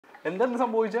എന്താണ്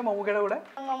സംഭവിച്ചത് മമ്മൂക്കയുടെ കൂടെ?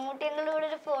 മമ്മൂട്ടിയുടെ കൂടെ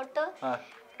ഒരു ഫോട്ടോ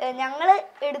ഞങ്ങള്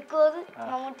എടുക്കുമെന്ന്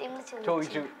മമ്മൂട്ടിയോട്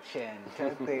ചോദിച്ചു.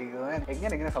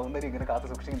 എങ്ങനെ സൗന്ദര്യം ഇങ്ങനെ കാത്തു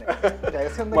സൂക്ഷിക്കുന്നത്?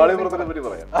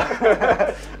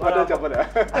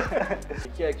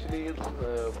 എനിക്ക് ആക്ച്വലി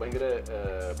ഭയങ്കര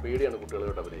പേടിയാണ്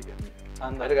കുട്ടികളോട് അഭിനയിക്കാൻ.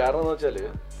 അതിന്റെ കാരണം എന്ന് വെച്ചാല്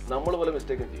നമ്മൾ പോലെ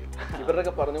മിസ്റ്റേക്കും ചെയ്യും.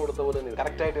 ഇവരുടെയൊക്കെ പറഞ്ഞു കൊടുത്ത പോലെ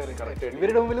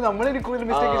ഇവരുടെ മുമ്പിൽ നമ്മളിരിക്കും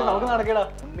മിസ്റ്റേക്ക് നമുക്ക് നടക്കടാ.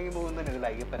 ഉണ്ടെങ്കിൽ പോകുന്ന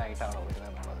അയ്യപ്പനായിട്ടാണോ വരുന്നത്?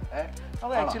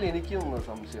 ആക്ച്വലി എനിക്കും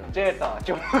സംശയം. ചേട്ടാ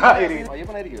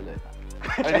അയ്യപ്പനായിരിക്കുമല്ലേ?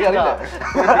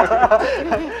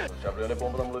 ശബരിമല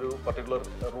പോകുമ്പോൾ നമ്മളൊരു പർട്ടിക്കുലർ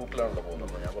റൂട്ടിലാണല്ലോ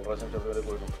പോകുന്നത്. ഞാൻ പല പ്രാവശ്യം ശബരിമല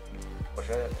പോയിട്ടുണ്ട്.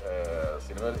 പക്ഷേ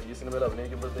ഈ സിനിമയിൽ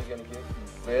അഭിനയിക്കുമ്പോഴത്തേക്ക് എനിക്ക്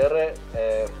വേറെ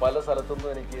പല സ്ഥലത്തുനിന്നും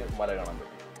എനിക്ക് മല കാണാൻ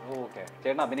പറ്റും. ഓക്കെ,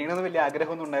 ചേട്ടൻ അഭിനയിക്കണമെന്ന് വലിയ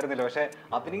ആഗ്രഹമൊന്നും ഉണ്ടായിരുന്നില്ല. പക്ഷെ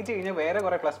അഭിനയിച്ച് കഴിഞ്ഞാൽ വേറെ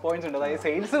കുറെ പ്ലസ് പോയിന്റ്സ് ഉണ്ട്. അതായത്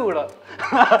സെയിൽസ് കൂടെ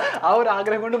ആ ഒരു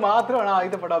ആഗ്രഹം കൊണ്ട് മാത്രമാണ്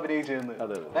ആദ്യത്തെ പടം അഭിനയിച്ചത്.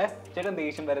 ചേട്ടൻ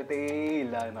ദേഷ്യം വരത്തേ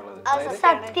ഇല്ല എന്നുള്ളത്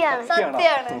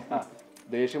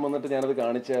ദേഷ്യം വന്നിട്ട് ഞാനത്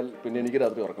കാണിച്ചാൽ പിന്നെ എനിക്ക്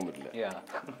രാത്രി ഉറക്കം പറ്റില്ല.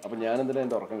 അപ്പൊ ഞാൻ എന്തിനാ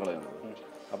എന്റെ ഉറക്കം കളയുന്നത്?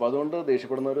 അപ്പൊ അതുകൊണ്ട്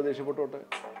ദേഷ്യപ്പെടുന്നവര് ദേഷ്യപ്പെട്ടോട്ടെ.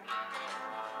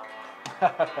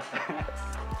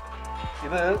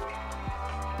 ഇത്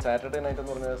സാറ്റർഡേ നൈറ്റ്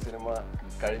എന്ന് പറഞ്ഞ സിനിമ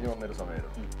കഴിഞ്ഞു വന്നൊരു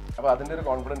സമയമായിരുന്നു. അപ്പൊ അതിന്റെ ഒരു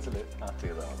കോൺഫിഡൻസിൽ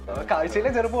ചെയ്തതാണ്.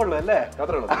 കാഴ്ചയിലെ ചെറുപ്പമുള്ളൂ അല്ലേ?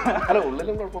 അത്രേ ഉള്ളൂ. അല്ല,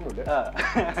 ഉള്ളിലും കുഴപ്പമൊന്നുമില്ല.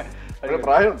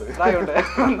 പ്രായമുണ്ട്.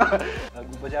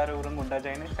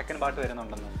 സെക്കൻഡ് പാർട്ട്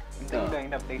വരുന്നുണ്ടെന്ന്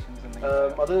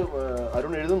അത്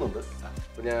അരുൺ എഴുതുന്നുണ്ട്.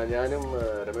 ഞാനും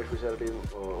രമേഷ് വിശാലട്ടിയും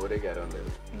ഒരേ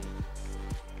ക്യാരവനിലായിരുന്നു.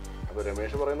 അപ്പൊ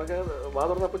രമേഷ് പറയുന്നൊക്കെ വാ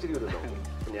തുറന്നപ്പോ ചിരി വരുമല്ലോ.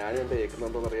 ഞാനും എന്റെ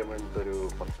ഏക്കുന്നുണ്ടോന്ന് അറിയാൻ വേണ്ടിട്ട് ഒരു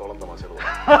 10ഓളം തമാശകൾ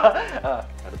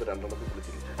അടുത്ത് 2 എണ്ണത്തിൽ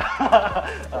വിളിച്ചിരിച്ചു.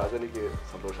 അതെനിക്ക്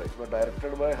സന്തോഷമായി. ഇപ്പൊ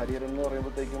ഡയറക്ടഡ് ബൈ ഹരിഹരൻ എന്ന്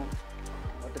പറയുമ്പോഴത്തേക്കും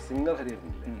മറ്റേ സിംഗർ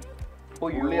ഹരിഹരനില്ലേ,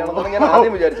 പുള്ളിയാണെന്നാണ് ഞാൻ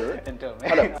ആദ്യം വിചാരിച്ചത്.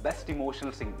 ബെസ്റ്റ്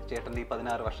ഇമോഷണൽ സീൻ ചേട്ടൻ്റെ ഈ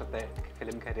 16 വർഷത്തെ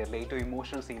ഫിലിം കരിയറിലെ ഏറ്റവും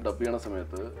ഇമോഷണൽ സീൻ? ഡബ് ചെയ്യണ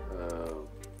സമയത്ത്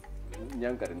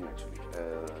ഞാൻ കരഞ്ഞു. ആക്ച്വലി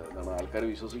എന്താണ് ആൾക്കാർ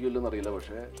വിശ്വസിക്കില്ലെന്ന് അറിയില്ല,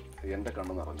 പക്ഷേ എൻ്റെ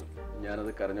കണ്ണ് നിറഞ്ഞു.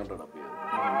 ഞാനത് കരഞ്ഞോണ്ട് ഡബ് ചെയ്തത്.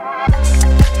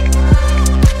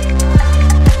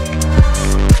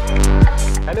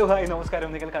 ഹലോ ഹായ് നമസ്കാരം.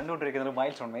 നിങ്ങൾ കണ്ടുകൊണ്ടിരിക്കുന്നത്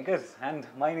milestone makers and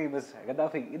my name is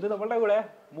Gaddafi. ഇത് നമ്മളുടെ കൂടെ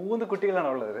 3 കുട്ടികളാണ്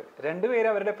ഉള്ളത്. 2 പേര്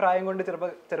അവരുടെ പ്രായം കൊണ്ട്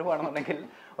ചെറുപ്പമാണെന്നുണ്ടെങ്കിൽ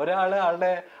ഒരാൾ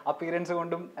ആളുടെ അപ്പിയറൻസ്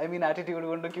കൊണ്ടും ആറ്റിറ്റ്യൂഡ്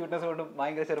കൊണ്ടും ക്യൂട്ട്നെസ് കൊണ്ടും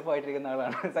ഭയങ്കര ചെറുപ്പമായിട്ടിരിക്കുന്ന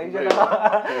ആളാണ്. Saiju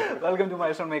welcome to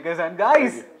milestone makers and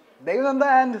guys Dev Nanda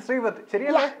and Sreepath.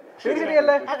 ശരിയല്ലേ?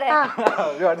 ശരിയല്ലേ?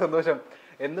 ഒരുപാട് സന്തോഷം.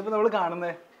 എന്നിപ്പോ നമ്മൾ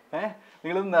കാണുന്നേ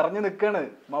നിങ്ങൾ നിറഞ്ഞു നിൽക്കാണ്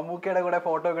മമ്മൂക്കയുടെ കൂടെ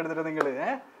ഫോട്ടോ ഒക്കെ എടുത്തിട്ട്. നിങ്ങൾ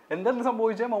എന്താണ്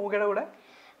സംഭവിച്ചത് മമ്മൂക്കയുടെ കൂടെ?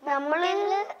 നമ്മള്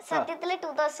സത്യത്തില്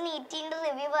 2018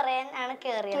 റിവ്യൂ പറയാനാണ്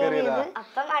കേറിയത്.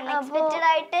 അപ്പം അൺഎക്സ്പെക്റ്റഡ്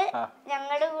ആയിട്ട്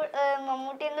ഞങ്ങളുടെ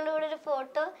മമ്മൂട്ടിയുടെ കൂടെ ഒരു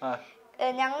ഫോട്ടോ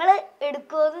ഞങ്ങള്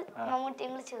എടുക്കുമെന്ന്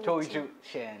മമ്മൂട്ടിയോട് ചോദിച്ചു.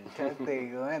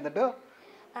 എന്നിട്ടോ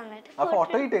ആ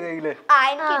ഫോട്ടോ കിട്ടിയ കയ്യില്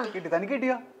കിട്ടി? തനിക്ക്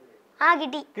കിട്ടിയോ?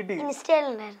 കിട്ടി.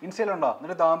 ഇൻസ്റ്റയിലുണ്ടോ?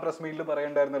 എന്നിട്ട് താൻ പ്രസ് മീറ്റിൽ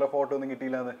പറയണ്ടായിരുന്നല്ലോ ഫോട്ടോ ഒന്നും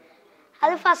കിട്ടിയില്ലാന്ന്.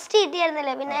 അത് ഫസ്റ്റ്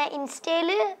കിട്ടിയായിരുന്നല്ലേ, പിന്നെ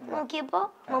ഇൻസ്റ്റയില് നോക്കിയപ്പോ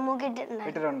മമ്മൂക്ക്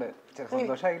കിട്ടിയിട്ടുണ്ട്.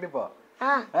 സന്തോഷമായില്ല ഇപ്പൊ?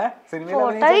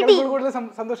 സിനിമയിൽ കൂടുതൽ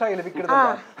സന്തോഷമായില്ലേ പിക്കെടുത്ത?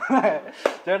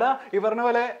 ചേട്ടാ ഈ പറഞ്ഞ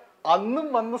പോലെ അന്നും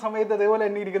വന്ന സമയത്ത് അതേപോലെ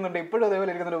തന്നെ ഇരിക്കുന്നുണ്ട്, ഇപ്പോഴും അതേപോലെ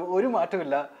ഇരിക്കുന്നുണ്ട്, ഒരു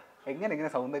മാറ്റമില്ല. എങ്ങനെ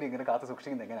സൗന്ദര്യം ഇങ്ങനെ കാത്തു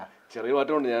സൂക്ഷിക്കുന്നത് എങ്ങനെയാ? ചെറിയ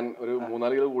മാറ്റമുണ്ട്. ഞാൻ ഒരു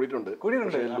 3-4 കിലോ കൂടിയിട്ടുണ്ട്.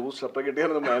 ലൂസ് ഷർട്ട്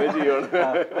കിട്ടിയാൽ മാനേജ് ചെയ്യുകയാണ്.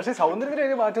 പക്ഷെ സൗന്ദര്യത്തിന്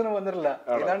ഒരു മാറ്റമൊന്നും വന്നിട്ടില്ല.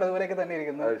 ഏതാണ്ട് അതുപോലെയൊക്കെ തന്നെ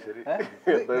ഇരിക്കുന്നത്.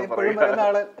 എപ്പോഴും പറയുന്ന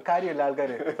ആള് കാര്യമല്ല,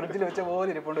 ആൾക്കാര് ഫ്രിഡ്ജിൽ വെച്ച പോലെ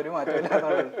ഇരിപ്പുണ്ട്, ഒരു മാറ്റമില്ല.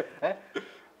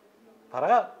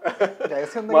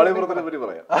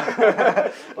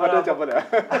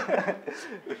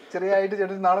 ചെറിയായിട്ട്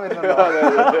ചേട്ടൻ നാളെ വരുന്നുണ്ടോ?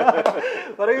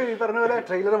 പറയൂ. ഈ പറഞ്ഞ പോലെ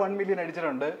ട്രെയിലർ 1 മില്യൺ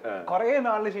അടിച്ചിട്ടുണ്ട്. കുറെ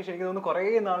നാളിന് ശേഷം, എനിക്ക് തോന്നുന്നു കുറെ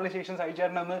നാളിന് ശേഷം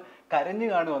സൈചേട്ടനെ ഒന്ന് കരഞ്ഞു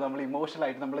കാണുമോ? നമ്മൾ ഇമോഷണൽ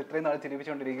ആയിട്ട് നമ്മൾ ഇത്രയും നാൾ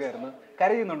ചിരിപ്പിച്ചുകൊണ്ടിരിക്കുകയായിരുന്നു.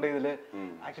 കരയുന്നുണ്ട് ഇതില്.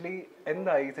 ആക്ച്വലി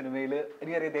എന്താ ഈ സിനിമയില്?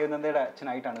 എനിക്കറിയാം ദേവനന്ദയുടെ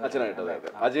അച്ഛനായിട്ടാണ്.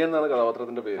 അജയൻ എന്നാണ്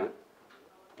കഥാപാത്രത്തിന്റെ പേര്.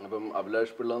 അപ്പം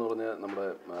അഭിലാഷ് പിള്ള എന്ന് പറഞ്ഞ നമ്മുടെ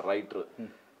റൈറ്റർ,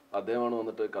 അദ്ദേഹമാണ്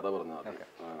വന്നിട്ട് കഥ പറഞ്ഞത്.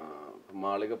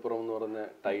 മാളികപ്പുറം എന്ന് പറഞ്ഞ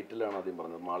ടൈറ്റിലാണ് ആദ്യം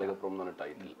പറഞ്ഞത്. മാളികപ്പുറം എന്നാണ്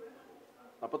ടൈറ്റിൽ.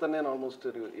 അപ്പൊ തന്നെ ഞാൻ ഓൾമോസ്റ്റ്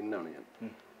ഒരു ഇന്നാണ് ഞാൻ.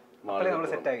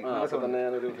 അപ്പൊ തന്നെ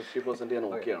ഞാനൊരു 50% ഞാൻ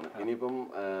ഓക്കെയാണ്. ഇനിയിപ്പം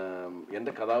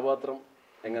എന്റെ കഥാപാത്രം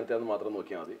എങ്ങനത്തെയാന്ന് മാത്രം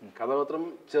നോക്കിയാൽ മതി. കഥാപാത്രം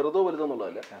ചെറുതോ വലുതോ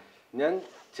എന്നുള്ളതല്ല, ഞാൻ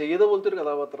ചെയ്ത പോലത്തെ ഒരു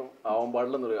കഥാപാത്രം ആവാൻ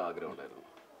പാടില്ലെന്നൊരു ആഗ്രഹം ഉണ്ടായിരുന്നു.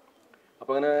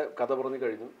 അപ്പൊ അങ്ങനെ കഥ പറഞ്ഞു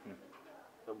കഴിഞ്ഞു.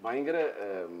 ഭയങ്കര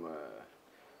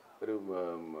ഒരു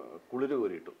കുളിര്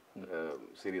കോരിയിട്ടു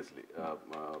സീരിയസ്ലി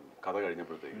കഥ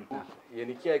കഴിഞ്ഞപ്പോഴത്തേക്കും.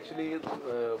 എനിക്ക് ആക്ച്വലി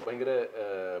ഭയങ്കര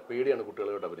പേടിയാണ്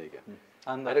കുട്ടികളോട് അഭിനയിക്കാൻ.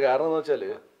 അതിന്റെ കാരണം എന്ന് വെച്ചാല്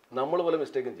നമ്മൾ പോലെ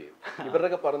മിസ്റ്റേക്കും ചെയ്യും.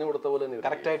 ഇവരുടെയൊക്കെ പറഞ്ഞു കൊടുത്ത പോലെ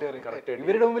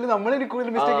ഇവരുടെ മുമ്പിൽ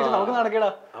നമുക്ക് നടക്കടാ.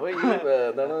 അപ്പൊ ഈ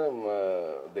എന്താണ്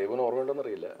ദൈവന് ഓർമ്മയുണ്ടോന്ന്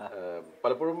അറിയില്ല,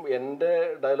 പലപ്പോഴും എന്റെ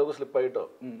ഡയലോഗ് സ്ലിപ്പായിട്ടോ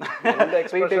എന്റെ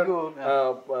എക്സ്പ്രഷൻ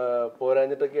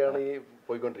പോരാഞ്ഞിട്ടൊക്കെയാണ് ഈ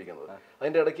പോയിക്കൊണ്ടിരിക്കുന്നത്.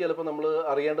 അതിന്റെ ഇടയ്ക്ക് ചിലപ്പോൾ നമ്മൾ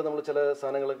അറിയാണ്ട് നമ്മൾ ചില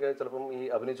സാധനങ്ങളൊക്കെ ചിലപ്പം ഈ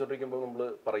അഭിനയിച്ചോണ്ടിരിക്കുമ്പോൾ നമ്മൾ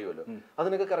പറയുമല്ലോ,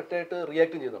 അതിനൊക്കെ കറക്റ്റായിട്ട്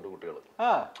റിയാക്ട് ചെയ്യുന്നുണ്ട് കുട്ടികൾ.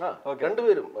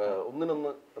 രണ്ടുപേരും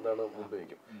ഒന്നിനൊന്ന് എന്താണ് മുമ്പ്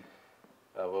വയ്ക്കും.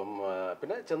 അപ്പം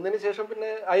പിന്നെ ചെന്നതിന് ശേഷം പിന്നെ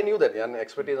ഐ ന്യൂ ദാറ്റ്, ഞാൻ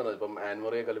എക്സ്പെക്ട് ചെയ്യുന്നത് ഇപ്പം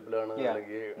ആൻമറിയ കലിപ്പിലാണ്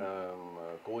അല്ലെങ്കിൽ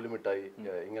കോലുമിഠായി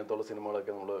ഇങ്ങനത്തെ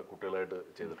സിനിമകളൊക്കെ നമ്മൾ കുട്ടികളായിട്ട്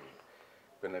ചെയ്തിട്ടുണ്ട്.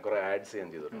 പിന്നെ കുറെ ആഡ്സ് ഞാൻ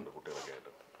ചെയ്തിട്ടുണ്ട് കുട്ടികളൊക്കെ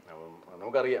ആയിട്ട്. അപ്പം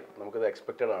നമുക്കറിയാം, നമുക്കത്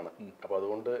എക്സ്പെക്റ്റഡ് ആണ്. അപ്പൊ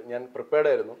അതുകൊണ്ട് ഞാൻ പ്രിപ്പയർഡ്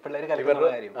ആയിരുന്നു.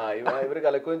 ഇവർ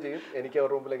കലക്കുകയും ചെയ്യും, എനിക്ക്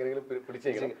അവരുടെ മുമ്പിൽ എങ്ങനെയെങ്കിലും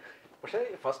പിടിച്ചേക്കണം. പക്ഷെ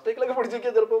ഫസ്റ്റ് ടേക്കിലൊക്കെ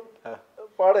പിടിച്ചേക്കാൻ ചിലപ്പോൾ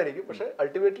പാടായിരിക്കും. പക്ഷെ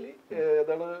അൾട്ടിമേറ്റ്ലി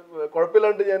എന്താണ്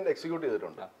കുഴപ്പമില്ലാണ്ട് ഞാൻ എക്സിക്യൂട്ട്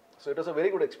ചെയ്തിട്ടുണ്ട്. So it was A very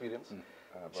good experience.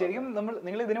 ശരിക്കും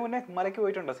നിങ്ങൾ ഇതിനു മുന്നേ മലയ്ക്ക്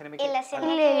പോയിട്ടുണ്ടോ സിനിമയ്ക്ക്?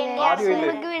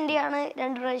 വേണ്ടിയാണ്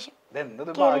 2 പ്രാവശ്യം. ഇതെന്തത്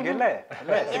ഭാഗ്യല്ലേ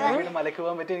അല്ലേ, സിനിമയിൽ മലയ്ക്ക്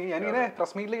പോകാൻ പറ്റി. ഞാനിങ്ങനെ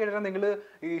പ്രസ് മീറ്റിൽ കേട്ടിട്ട് നിങ്ങൾ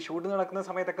ഈ ഷൂട്ട് നടക്കുന്ന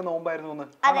സമയത്തൊക്കെ നോമ്പായിരുന്നു.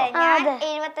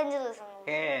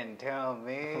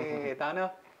 താനോ?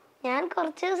 ഞാൻ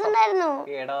കുറച്ച് ദിവസം ഉണ്ടായിരുന്നു.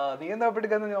 ഏടാ, നീ എന്താ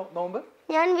എടുക്കുന്ന നോമ്പ്?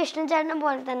 ഞാൻ വിഷ്ണു ചേട്ടനെ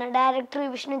പോലെ തന്നെ ഡയറക്ടർ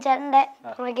വിഷ്ണു ചേട്ടന്റെ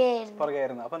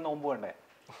പുറകെയായിരുന്നു. അപ്പൊ നോമ്പ് വേണ്ടേ?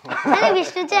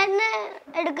 വിഷ്ണു ചേട്ടന്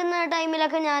എടുക്കുന്ന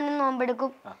ടൈമിലൊക്കെ ഞാനും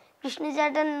നോമ്പെടുക്കും. വിഷ്ണു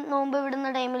ചേട്ടൻ നോമ്പ് വിടുന്ന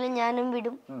ടൈമിൽ ഞാനും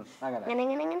വിടും.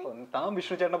 താൻ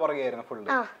വിഷ്ണു ചേട്ടന്റെ പുറകെയായിരുന്നു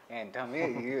ഫുള്ള്. എന്റെ അമ്മ,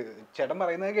 ഈ ചേട്ടൻ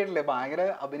പറയുന്നത് കേട്ടില്ലേ, ഭയങ്കര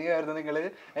അഭിനയമായിരുന്നു നിങ്ങള്.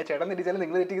 ചേട്ടൻ തിരിച്ചാലും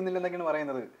നിങ്ങൾ തെറ്റിക്കുന്നില്ലെന്നൊക്കെയാണ്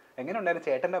പറയുന്നത്. എങ്ങനെ ഉണ്ടായിരുന്നു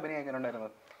ചേട്ടന്റെ അഭിനയം? എങ്ങനെ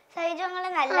ഉണ്ടായിരുന്നു? സൈജു അങ്ങളെ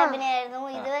നല്ല അഭിനയമായിരുന്നു.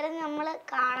 ഇതുവരെ നമ്മൾ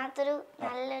കാണാത്തൊരു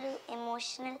നല്ലൊരു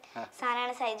ഇമോഷണൽ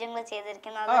സാധനമാണ് സൈജു അങ്ങള്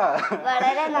ചെയ്തിരിക്കുന്നത്.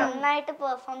 വളരെ നന്നായിട്ട്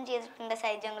പെർഫോം ചെയ്തിട്ടുണ്ട്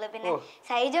സൈജു അങ്ങള്. പിന്നെ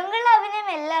സൈജു അങ്ങളുടെ അഭിനയം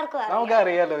എല്ലാവർക്കും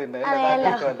അറിയാലോ.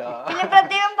 പിന്നെ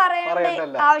പ്രത്യേകം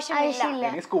പറയേണ്ട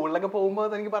ആവശ്യമില്ല. സ്കൂളിലൊക്കെ പോകുമ്പോ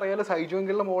എനിക്ക് പറയാലോ സൈജു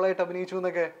അങ്കിളിന്റെ മോളായിട്ട് അഭിനയിച്ചു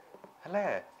എന്നൊക്കെ അല്ലേ?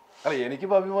 അല്ല,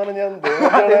 എനിക്കിപ്പോ അഭിമാനം, ഞാൻ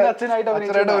അച്ഛനായിട്ട്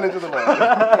അഭിനയിച്ചു.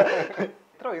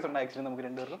 എത്ര വയസ്സുണ്ട് ആക്ച്വലി നമുക്ക്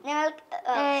രണ്ടുപേർക്കും?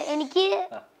 എനിക്ക്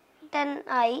 10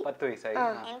 ആയി. 10 വയസ്സായി.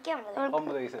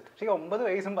 9 വയസ്സ്. പക്ഷേ 9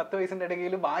 വയസ്സും 10 വയസ്സിന്റെ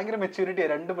ഇടയിൽ ഭയങ്കര മെച്യൂരിറ്റിയാ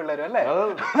രണ്ട് പിള്ളേരും അല്ലേ?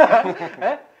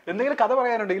 എന്തെങ്കിലും കഥ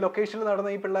പറയാനുണ്ടോ ഈ ലൊക്കേഷനിൽ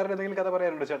നടന്ന ഈ പിള്ളേരുടെ? എന്തെങ്കിലും കഥ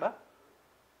പറയാനുണ്ടോ ചേട്ടാ?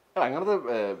 അങ്ങനത്തെ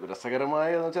രസകരമായ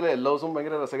എല്ലാ ദിവസവും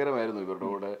ഭയങ്കര രസകരമായിരുന്നു ഇവരുടെ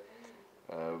കൂടെ.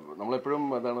 നമ്മളെപ്പോഴും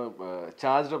എന്താണ്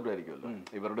ചാർജ്ഡ് അപ്പ് ആയിരിക്കുമല്ലോ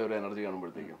ഇവരുടെ ഒരു എനർജി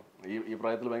കാണുമ്പോഴത്തേക്കും. ഈ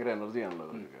പ്രായത്തിൽ ഭയങ്കര എനർജിയാണല്ലോ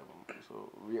ഇവർക്ക്. സോ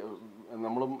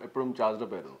നമ്മളും എപ്പോഴും ചാർജ്ഡ്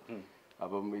അപ്പ് ആയിരുന്നു.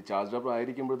 അപ്പം ഈ ചാർജ് അപ്പ്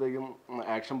ആയിരിക്കുമ്പോഴത്തേക്കും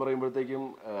ആക്ഷൻ പറയുമ്പോഴത്തേക്കും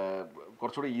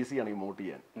കുറച്ചുകൂടെ ഈസിയാണ് ഈ മോട്ട്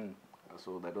ചെയ്യാൻ.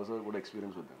 So that was A good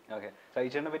experience with him. Okay,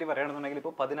 സൈജുവിനെ പറ്റി പറയുകയാണെന്നുണ്ടെങ്കിൽ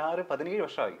ഇപ്പോൾ 16-17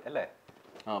 വർഷമായി അല്ലേ?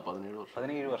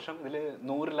 17 വർഷം. ഇതിൽ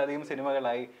 100-ലധികം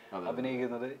സിനിമകളായി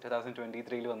അഭിനയിക്കുന്നത്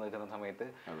 2023 വന്നു നിൽക്കുന്ന സമയത്ത്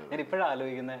ഞാൻ ഇപ്പോഴും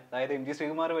ആലോചിക്കുന്നത്, അതായത് MG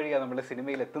ശ്രീകുമാർ വഴിയാണ് നമ്മുടെ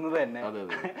സിനിമയിൽ എത്തുന്നത് തന്നെ.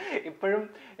 ഇപ്പോഴും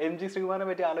MG ശ്രീകുമാറിനെ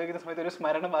പറ്റി ആലോചിക്കുന്ന സമയത്ത് ഒരു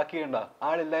സ്മരണ ബാക്കിയുണ്ടോ?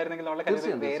 ആളില്ലായിരുന്നെങ്കിൽ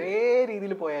നമ്മളെ വേറെ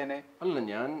രീതിയിൽ പോയേനെ. അല്ല,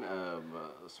 ഞാൻ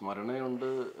സ്മരണയുണ്ട്.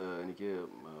 എനിക്ക്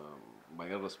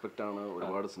ഭയങ്കര റെസ്പെക്റ്റ് ആണ്,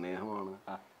 ഒരുപാട് സ്നേഹമാണ്.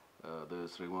 അത്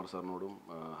ശ്രീകുമാർ സാറിനോടും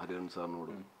ഹരിഹരൻ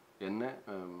സാറിനോടും, എന്നെ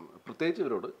പ്രത്യേകിച്ച്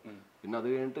ഇവരോട്. പിന്നെ അത്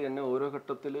കഴിഞ്ഞിട്ട് എന്നെ ഓരോ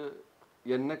ഘട്ടത്തിൽ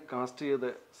എന്നെ കാസ്റ്റ് ചെയ്ത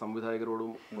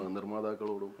സംവിധായകരോടും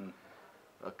നിർമ്മാതാക്കളോടും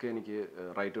ഒക്കെ എനിക്ക്,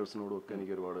 റൈറ്റേഴ്സിനോടും ഒക്കെ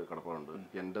എനിക്ക് ഒരുപാട് കടപ്പാടുണ്ട്.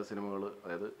 എൻ്റെ സിനിമകൾ,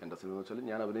 അതായത് എൻ്റെ സിനിമ എന്ന് വെച്ചാൽ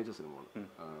ഞാൻ അഭിനയിച്ച സിനിമകൾ,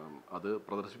 അത്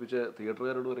പ്രദർശിപ്പിച്ച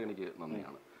തിയേറ്ററുകാരോട് വരെ എനിക്ക്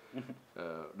നന്ദിയാണ്.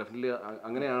 ഡെഫിനറ്റ്ലി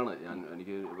അങ്ങനെയാണ്.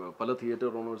 എനിക്ക് പല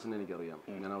തിയേറ്റർ ഓണേഴ്സിനെ എനിക്കറിയാം.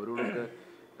 ഞാൻ അവരോടൊക്കെ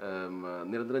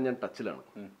നിരന്തരം ഞാൻ ടച്ചിലാണ്.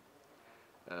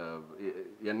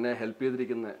 എന്നെ ഹെൽപ്പ്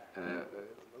ചെയ്തിരിക്കുന്ന,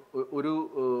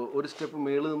 ഒരു സ്റ്റെപ്പ്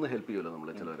മേളിൽ നിന്ന് ഹെൽപ്പ് ചെയ്യുമല്ലോ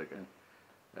നമ്മളെ ചിലവരൊക്കെ.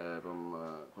 ഇപ്പം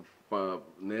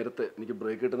നേരത്തെ എനിക്ക്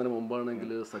ബ്രേക്ക് കിട്ടുന്നതിന്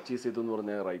മുമ്പാണെങ്കിൽ സച്ചി സേതു എന്ന്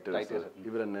പറഞ്ഞ റൈറ്റേഴ്സ്,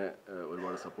 ഇവരെന്നെ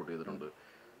ഒരുപാട് സപ്പോർട്ട് ചെയ്തിട്ടുണ്ട്.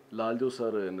 ലാൽജു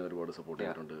സാർ എന്നെ ഒരുപാട് സപ്പോർട്ട്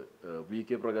ചെയ്തിട്ടുണ്ട്.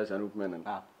 VK പ്രകാശ്, അനൂപ്മേനൻ,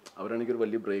 അവരാണ് എനിക്കൊരു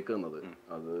വലിയ ബ്രേക്ക് തന്നത്.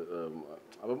 അത്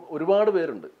അപ്പം ഒരുപാട്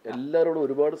പേരുണ്ട്. എല്ലാവരോടും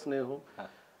ഒരുപാട് സ്നേഹവും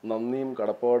നന്ദിയും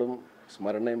കടപ്പാടും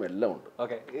സ്മരണയും എല്ലാം ഉണ്ട്.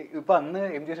 ഓക്കെ, ഇപ്പൊ അന്ന്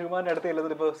MG ശ്രീകുമാറിന്റെ അടുത്ത്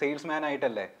ഉള്ളത് ഇപ്പൊ സെയിൽസ്മാൻ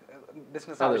ആയിട്ടല്ലേ,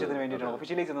 ബിസിനസ് ആവശ്യത്തിന് വേണ്ടിയിട്ടാണ്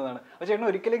ഒഫീഷ്യലി ചെയ്യുന്നതാണ്. പക്ഷേ ചേട്ടൻ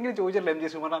ഒരിക്കലെങ്കിലും ചോദിച്ചിട്ടില്ല MG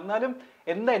ശ്രീകുമാർ എന്നാലും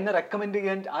എന്താ എന്നെ റെക്കമെൻഡ്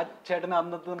ചെയ്യാൻ ആ ചേട്ടന്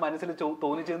അന്നത്തെ മനസ്സിൽ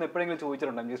തോന്നിച്ചെന്ന് എപ്പോഴെങ്കിലും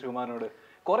ചോദിച്ചിട്ടുണ്ടോ MG ശ്രീകുമാറിനോട്?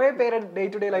 കുറെ പേര് ഡേ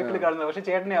ടു ഡേ ലൈഫിൽ കാണുന്നത്, പക്ഷെ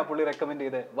ചേട്ടനെ ആ പുള്ളി റെക്കമെൻഡ്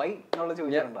ചെയ്ത് വൈ എന്നുള്ള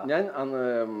ചോദിച്ചിട്ടുണ്ടോ? ഞാൻ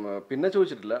പിന്നെ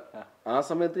ചോദിച്ചിട്ടില്ല. ആ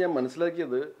സമയത്ത് ഞാൻ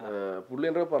മനസ്സിലാക്കിയത്, പുള്ളി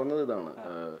എൻ്റെ പറഞ്ഞത് ഇതാണ്,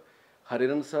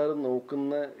 ഹരിഹരൻ സാർ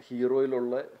നോക്കുന്ന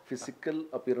ഹീറോയിലുള്ള ഫിസിക്കൽ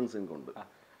അപ്പിയറൻസ് എനിക്കുണ്ട്.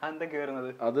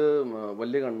 അത്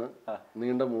വലിയ കണ്ണ്,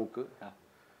 നീണ്ട മൂക്ക്,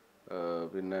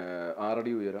 പിന്നെ 6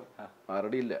 അടി ഉയരം. 6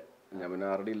 അടി ഇല്ല, ഞാൻ പിന്നെ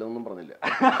 6 അടി ഇല്ലെന്നൊന്നും പറഞ്ഞില്ല,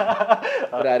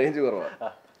 ഒരു അരേഞ്ച് കുറവാണ്.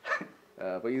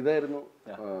 അപ്പൊ ഇതായിരുന്നു.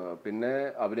 പിന്നെ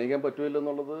അഭിനയിക്കാൻ പറ്റുമല്ലോ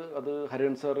എന്നുള്ളത് അത്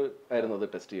ഹരിഹരൻ സാർ ആയിരുന്നു അത്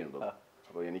ടെസ്റ്റ് ചെയ്യേണ്ടത്.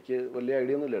 അപ്പൊ എനിക്ക് വലിയ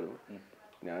ഐഡിയ ഒന്നും ഇല്ലായിരുന്നു.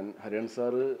 ഞാൻ ഹരിഹരൻ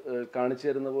സാറ് കാണിച്ചു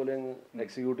തരുന്ന പോലെ അങ്ങ്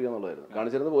എക്സിക്യൂട്ട് ചെയ്യാന്നുള്ളതായിരുന്നു.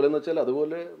 കാണിച്ചു തരുന്ന പോലെ എന്ന് വെച്ചാൽ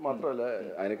അതുപോലെ മാത്രമല്ല,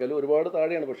 അതിനേക്കാളും ഒരുപാട്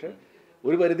താഴെയാണ്. പക്ഷെ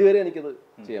ഒരു പരിധിവരെ എനിക്കത്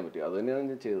ചെയ്യാൻ പറ്റി. അത് തന്നെയാണ്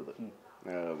ഞാൻ ചെയ്തത്.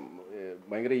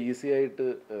 ഭയങ്കര ഈസി ആയിട്ട്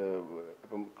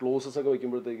ഇപ്പം ക്ലോസസ് ഒക്കെ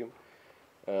വയ്ക്കുമ്പോഴത്തേക്കും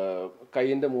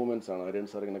കൈയിൻ്റെ മൂവ്മെന്റ്സ് ആണ്. ഹരിഹരൻ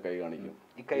സാർ ഇങ്ങനെ കൈ കാണിക്കും,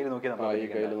 ഈ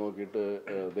കയ്യിൽ നോക്കിയിട്ട്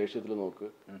ദേഷ്യത്തിൽ നോക്ക്,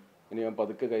 ഇനി ഞാൻ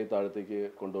പതുക്കെ കൈ താഴത്തേക്ക്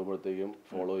കൊണ്ടുപോകുമ്പോഴത്തേക്കും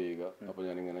ഫോളോ ചെയ്യുക. അപ്പോൾ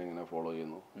ഞാൻ ഇങ്ങനെ ഫോളോ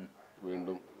ചെയ്യുന്നു,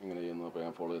 വീണ്ടും ഇങ്ങനെ ചെയ്യുന്നു, അപ്പോൾ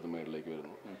ഞാൻ ഫോളോ ചെയ്ത് മേളിലേക്ക്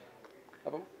വരുന്നു.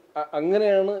 അപ്പം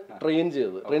അങ്ങനെയാണ് ട്രെയിൻ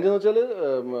ചെയ്തത്. ട്രെയിൻ ചെയ്തെന്ന് വെച്ചാൽ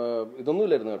ഇതൊന്നും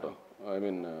ഇല്ലായിരുന്നു കേട്ടോ, ഐ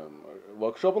മീൻ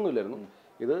വർക്ക്ഷോപ്പൊന്നും ഇല്ലായിരുന്നു.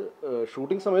 ഇത്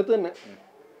ഷൂട്ടിംഗ് സമയത്ത് തന്നെ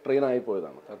ട്രെയിൻ ആയി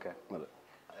പോയതാണ്. ഓക്കെ. അതെ,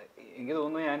 എനിക്ക്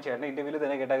തോന്നുന്നു ഞാൻ ചേട്ടൻ്റെ ഇന്റർവ്യൂവിൽ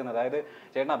തന്നെ കേട്ടാക്കുന്നത്, അതായത്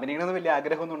ചേട്ടൻ അഭിനയിക്കണമെന്ന് വലിയ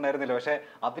ആഗ്രഹമൊന്നും ഉണ്ടായിരുന്നില്ല, പക്ഷെ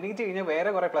അഭിനയിച്ച് കഴിഞ്ഞാൽ വേറെ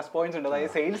കുറെ പ്ലസ് പോയിന്റ്സ് ഉണ്ട്.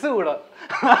 അതായത് സെയിൽസ് കൂടെ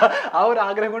ആ ഒരു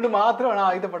ആഗ്രഹം കൊണ്ട് മാത്രമാണ്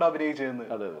ആദ്യത്തെ പടം അഭിനയിച്ചത്.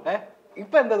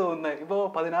 ഇപ്പൊ എന്താ തോന്നുന്നത്? ഇപ്പൊ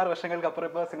 16 വർഷങ്ങൾക്ക് അപ്പുറം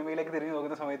ഇപ്പൊ സിനിമയിലേക്ക് തിരിഞ്ഞു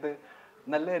നോക്കുന്ന സമയത്ത്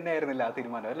നല്ല തന്നെ ആയിരുന്നില്ല ആ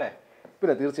തീരുമാനം അല്ലേ?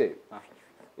 പിന്നെ തീർച്ചയായും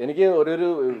എനിക്ക് ഒരു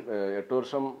 8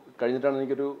 വർഷം കഴിഞ്ഞിട്ടാണ്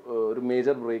എനിക്കൊരു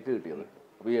മേജർ ബ്രേക്ക് കിട്ടിയത്.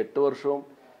 അപ്പോൾ ഈ 8 വർഷവും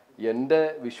എൻ്റെ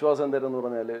വിശ്വാസം എന്തായിരുന്നു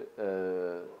പറഞ്ഞാൽ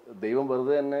ദൈവം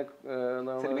വെറുതെ തന്നെ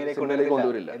സിനിമയിലേക്ക്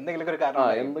കൊണ്ടുവരില്ല, എന്തെങ്കിലും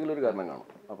ഒരു കാരണം കാണും.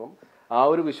 അപ്പം ആ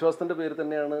ഒരു വിശ്വാസത്തിൻ്റെ പേരിൽ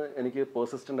തന്നെയാണ് എനിക്ക്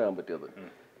പെർസിസ്റ്റൻ്റ് ആകാൻ പറ്റിയത്.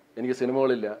 എനിക്ക്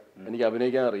സിനിമകളില്ല, എനിക്ക്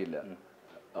അഭിനയിക്കാൻ അറിയില്ല.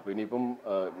 അപ്പോൾ ഇനിയിപ്പം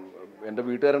എൻ്റെ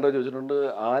വീട്ടുകാരെന്തോ ചോദിച്ചിട്ടുണ്ട്,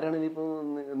 ആരാണ് ഇനിയിപ്പം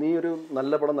നീ ഒരു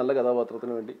നല്ല പടം നല്ല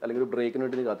കഥാപാത്രത്തിന് വേണ്ടി അല്ലെങ്കിൽ ഒരു ബ്രേക്കിന്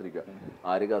വേണ്ടി നീ കാത്തിരിക്കുക,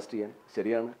 ആര് കാസ്റ്റ് ചെയ്യാൻ?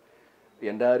 ശരിയാണ്,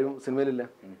 എൻ്റെ ആരും സിനിമയിലില്ല.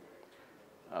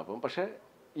 അപ്പം പക്ഷേ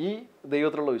ഈ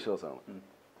ദൈവത്തിലുള്ള വിശ്വാസമാണ്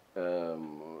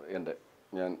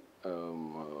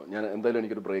ഞാൻ എന്തായാലും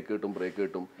എനിക്കൊരു ബ്രേക്ക്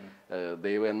കിട്ടും.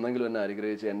 ദൈവം എന്തെങ്കിലും എന്നെ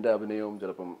അനുഗ്രഹിച്ച് എൻ്റെ അഭിനയവും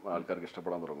ചിലപ്പം ആൾക്കാർക്ക്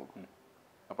ഇഷ്ടപ്പെടാൻ തുടങ്ങും.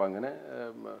 അപ്പം അങ്ങനെ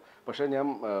പക്ഷേ ഞാൻ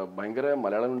ഭയങ്കര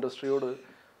മലയാളം ഇൻഡസ്ട്രിയോട്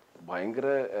ഭയങ്കര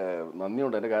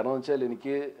നന്ദിയുണ്ട്. എൻ്റെ കാരണം എന്ന് വെച്ചാൽ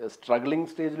എനിക്ക് സ്ട്രഗ്ലിംഗ്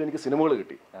സ്റ്റേജിൽ എനിക്ക് സിനിമകൾ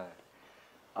കിട്ടി.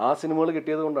 ആ സിനിമകൾ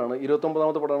കിട്ടിയത് കൊണ്ടാണ്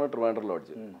 29ാമത്തെ പടമാണ് ട്രിവാൻഡ്രം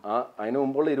ലോഡ്ജ്. അതിന്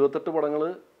മുമ്പുള്ള 28 പടങ്ങൾ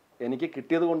എനിക്ക്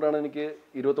കിട്ടിയത് കൊണ്ടാണ് എനിക്ക്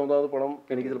 29ാമത്തെ പടം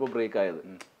എനിക്ക് ചിലപ്പോൾ ബ്രേക്ക് ആയത്,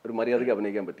 ഒരു മര്യാദയ്ക്ക്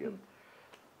അഭിനയിക്കാൻ പറ്റിയത്.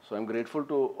 So I M grateful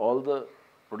to all the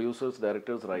producers,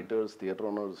 directors, writers, theatre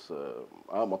owners,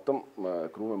 ആ മൊത്തം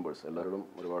ക്രൂ മെമ്പേഴ്സ് എല്ലാവരോടും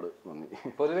ഒരുപാട് നന്ദി.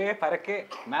 പൊതുവേ പരക്കെ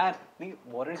നീ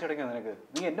ബോറടിച്ചു തുടങ്ങിയോ? നിനക്ക്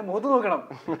നീ എന്റെ മുഖത്ത് നോക്കണം.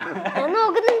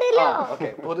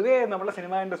 പൊതുവേ നമ്മളെ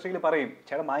സിനിമ ഇൻഡസ്ട്രിയിൽ പറയും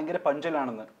ചേട്ടാ ഭയങ്കര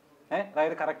പഞ്ചലാണെന്ന്.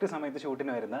 അതായത് കറക്റ്റ് സമയത്ത്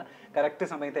ഷൂട്ടിന് വരുന്ന, കറക്റ്റ്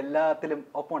സമയത്ത് എല്ലാത്തിലും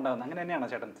ഒപ്പം ഉണ്ടാകുന്ന, അങ്ങനെ തന്നെയാണോ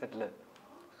ചേട്ടൻ സെറ്റില്?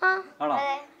 ആണോ?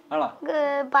 ആണോ?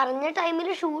 പറഞ്ഞ ടൈമിൽ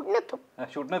ഷൂട്ടിനെത്തും.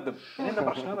 ഇനിയെന്താ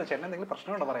പ്രശ്നം? ചേട്ടൻ എന്തെങ്കിലും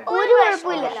പ്രശ്നമുണ്ടോ പറയാൻ? ഒരു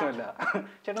കുഴപ്പമില്ല. പ്രശ്നമില്ല.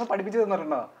 ചേട്ടൻ പഠിപ്പിച്ചു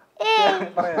തന്നിട്ടുണ്ടോ?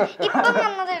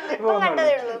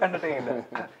 കണ്ടിട്ടേ ഇല്ല.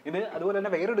 ഇത് അതുപോലെ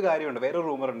തന്നെ വേറൊരു കാര്യമുണ്ട്, വേറൊരു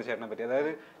റൂമർ ഉണ്ട് ചേട്ടനെ പറ്റി.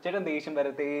 അതായത് ചേട്ടൻ ദേഷ്യം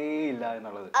വരത്തേ ഇല്ല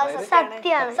എന്നുള്ളത്.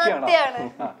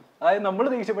 അതായത് നമ്മൾ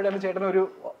ദേഷ്യപ്പെട്ടാലും ചേട്ടൻ ഒരു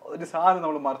സാധനം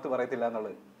നമ്മൾ മറുത്ത് പറയത്തില്ല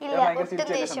എന്നുള്ളത്.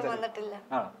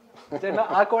 ചേട്ടൻ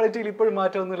ആ ക്വാളിറ്റിയിൽ ഇപ്പോഴും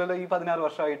മാറ്റമൊന്നുമില്ലല്ലോ ഈ 16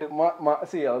 വർഷമായിട്ട്.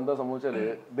 അതെന്താ സംഭവിച്ചാല്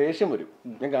ദേഷ്യം വരും,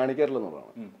 ഞാൻ കാണിക്കാറില്ല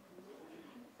എന്നുള്ളതാണ്.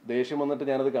 ദേഷ്യം വന്നിട്ട്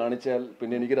ഞാനത് കാണിച്ചാൽ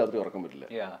പിന്നെ എനിക്ക് രാത്രി ഉറക്കം പറ്റില്ല.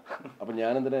 അപ്പൊ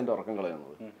ഞാൻ എന്തിനാ എന്റെ ഉറക്കം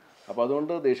കളയുന്നത്? അപ്പൊ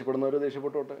അതുകൊണ്ട് ദേഷ്യപ്പെടുന്നവര്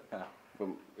ദേഷ്യപ്പെട്ടോട്ടെ,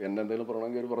 ഇപ്പം എന്നെ എന്തെങ്കിലും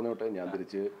പറയണമെങ്കിൽ പറഞ്ഞോട്ടെ. ഞാൻ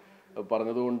തിരിച്ച്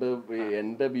പറഞ്ഞതുകൊണ്ട്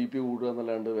എന്റെ BP കൂടുക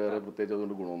എന്നല്ലാണ്ട് വേറെ പ്രത്യേകിച്ച്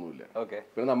അതുകൊണ്ട് ഗുണമൊന്നുമില്ല.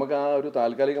 പിന്നെ നമുക്ക് ആ ഒരു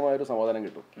താൽക്കാലികമായ ഒരു സമാധാനം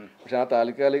കിട്ടും. പക്ഷെ ആ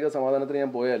താൽക്കാലിക സമാധാനത്തിന്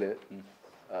ഞാൻ പോയാല്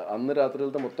അന്ന്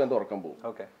രാത്രിയിലത്തെ മൊത്തം എന്റെ ഉറക്കം പോകും.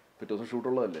 പിറ്റേ ദിവസം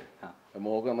ഷൂട്ടുള്ളതല്ലേ,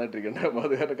 മോഹം നന്നായിട്ടിരിക്കണ്ടേ, അപ്പോൾ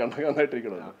അത് കണ്ടൊക്കെ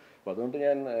നന്നായിട്ടിരിക്കണമല്ലോ. അപ്പം അതുകൊണ്ട്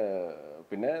ഞാൻ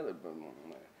പിന്നെ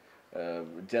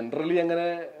ജനറലി അങ്ങനെ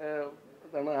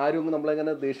ആരും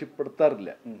നമ്മളെങ്ങനെ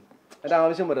ദേഷ്യപ്പെടുത്താറില്ല, അതിൻ്റെ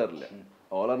ആവശ്യം വരാറില്ല.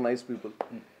 All are nice people.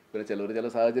 പിന്നെ ചില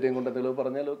സാഹചര്യം കൊണ്ട് എന്തെങ്കിലും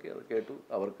പറഞ്ഞാൽ ഓക്കെ, അത് കേട്ടു,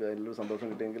 അവർക്ക് അതിലൊരു സന്തോഷം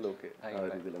കിട്ടിയെങ്കിൽ ഓക്കെ, ആ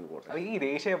രീതിയിൽ അങ്ങ് പോട്ടെ. ഈ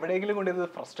ദേഷ്യം എവിടെയെങ്കിലും കൊണ്ട് ഇത്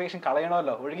ഫ്രസ്ട്രേഷൻ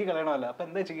കളയണമല്ലോ, ഒഴുകി കളയണമല്ലോ. അപ്പൊ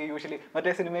എന്താ ചെയ്യുക യൂഷ്വലി?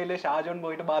 മറ്റേ സിനിമയില് ഷാജോൺ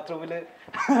പോയിട്ട് ബാത്റൂമില്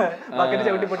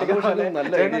ചവിട്ടി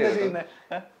പൊട്ടിക്കുന്ന,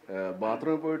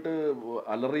 ബാത്റൂമിൽ പോയിട്ട്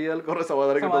അലറിയാൽ കുറെ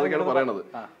സമാധാനം കിട്ടുന്നതൊക്കെയാണ് പറയണത്.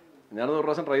 ഞാനത് ഒരു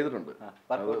പ്രാവശ്യം ട്രൈ ചെയ്തിട്ടുണ്ട്,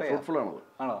 ഫ്രൂട്ട്ഫുൾ ആണത്.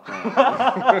 ആണോ?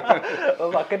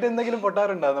 ബക്കറ്റ് എന്തെങ്കിലും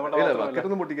പൊട്ടാറുണ്ടോ?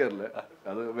 ബക്കറ്റൊന്നും പൊട്ടിക്കാറില്ല,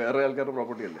 അത് വേറെ ആൾക്കാരുടെ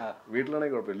പ്രോപ്പർട്ടി അല്ലേ,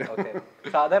 വീട്ടിലാണെങ്കിൽ കുഴപ്പമില്ല.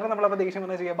 സാധാരണ നമ്മളപ്പോ ദേഷ്യം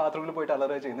വന്നാൽ ചെയ്യാൻ ബാത്റൂമിൽ പോയിട്ട്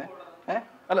അലറുക ചെയ്യുന്നത്?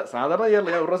 അല്ല, സാധാരണ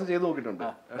ചെയ്യാറില്ല. ഞാൻ ഒരു പ്രാവശ്യം ചെയ്ത് നോക്കിയിട്ടുണ്ട്,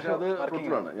 പക്ഷെ അത്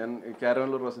ഫ്രൂട്ട്ഫുൾ ആണ്. ഞാൻ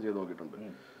ക്യാരവനിൽ ഒരു പ്രാവശ്യം ചെയ്ത് നോക്കിയിട്ടുണ്ട്.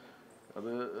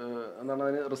 അത് എന്താണ്,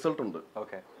 അതിന് റിസൾട്ട് ഉണ്ട്.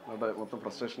 അവിടെ മൊത്തം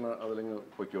ഫ്രസ്ട്രേഷൻ അതിലെങ്കിൽ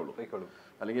പൊയ്ക്കോളൂ.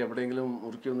 അല്ലെങ്കിൽ എവിടെയെങ്കിലും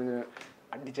മുറുക്കി ഒന്നിങ്ങനെ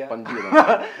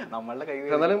നമ്മളുടെ കൈ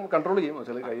എന്നാലും കൺട്രോൾ ചെയ്യും,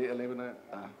 ചില കൈ അല്ലെങ്കിൽ പിന്നെ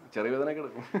ചെറിയ വേദനയൊക്കെ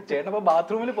എടുക്കും. ചേട്ടൻ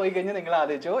ബാത്റൂമിൽ പോയി കഴിഞ്ഞാൽ നിങ്ങൾ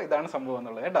ആലോചിച്ചോ ഇതാണ് സംഭവം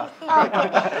എന്നുള്ളത് കേട്ടോ.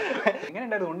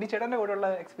 എങ്ങനെയുണ്ടായിരുന്നു ഉണ്ണിച്ചേട്ടന്റെ കൂടെ ഉള്ള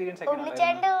എക്സ്പീരിയൻസ്?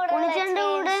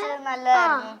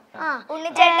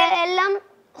 എല്ലാം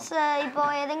ഇപ്പൊ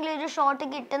ഏതെങ്കിലും ഒരു ഷോട്ട്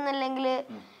കിട്ടുന്നില്ലെങ്കിൽ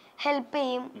ഹെൽപ്പ്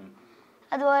ചെയ്യും.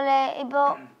 അതുപോലെ ഇപ്പൊ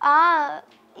ആ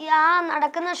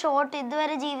നടക്കുന്ന ഷോട്ട്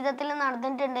ഇതുവരെ ജീവിതത്തിൽ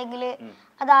നടന്നിട്ടുണ്ടെങ്കിൽ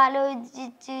അത്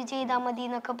ആലോചിച്ച് ചെയ്താൽ മതി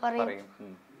എന്നൊക്കെ പറയും.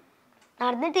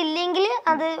 നടന്നിട്ടില്ലെങ്കിൽ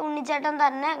അത് ഉണ്ണിച്ചേട്ടൻ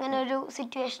തന്നെ അങ്ങനെ ഒരു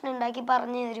സിറ്റുവേഷൻ ഉണ്ടാക്കി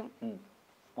പറഞ്ഞു തരും.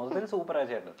 മൊത്തത്തിൽ സൂപ്പറാ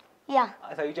ചേട്ടൻ.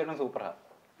 സൈജു ചേട്ടൻ സൂപ്പറാ.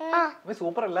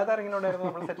 സൂപ്പർ അല്ലാത്ത ആരെങ്കിലും ഉണ്ടായിരുന്നു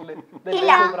നമ്മുടെ സെറ്റില്?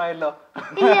 സൂപ്പർ ആയല്ലോ.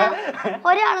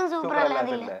 ഒരാളും സൂപ്പർ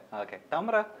അല്ലാത്തില്ല. ഓക്കെ,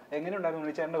 താമര എങ്ങനെയുണ്ടായിരുന്നു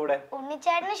ഉണ്ണിച്ചേട്ടന്റെ കൂടെ?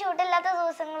 ഉണ്ണിച്ചേട്ടന് ഷൂട്ട് ഇല്ലാത്ത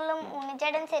ദിവസങ്ങളിലും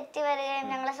ഉണ്ണിച്ചേട്ടൻ സെറ്റ് വരികയും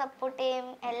ഞങ്ങളെ സപ്പോർട്ട് ചെയ്യും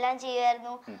എല്ലാം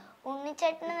ചെയ്യുമായിരുന്നു.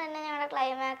 ഉണ്ണിച്ചേട്ടന് തന്നെ ഞങ്ങളുടെ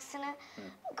ക്ലൈമാക്സിന്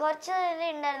കുറച്ച് നേരം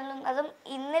ഉണ്ടായിരുന്നു. അതും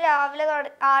ഇന്ന് രാവിലെ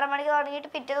 6 മണിക്ക് തുടങ്ങിയിട്ട്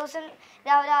പിറ്റേ ദിവസം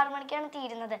രാവിലെ 6 മണിക്കാണ്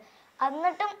തീരുന്നത്.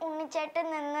 എന്നിട്ടും ഉണ്ണിച്ചേട്ടൻ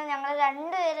നിന്ന് ഞങ്ങൾ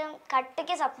രണ്ടുപേരും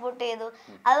കട്ടയ്ക്ക് സപ്പോർട്ട് ചെയ്തു.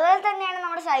 അതുപോലെ തന്നെയാണ്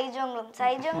നമ്മുടെ സൈജോങ്ങളും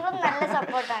നല്ല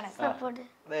സപ്പോർട്ടാണ്.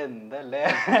 എന്തല്ലേ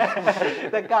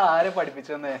ഇതൊക്കെ ആരും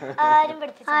പഠിപ്പിച്ചെന്നേ? ആരും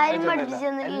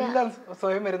പഠിപ്പിച്ചില്ല, എല്ലാം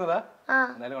സ്വയം വരുന്നതാ.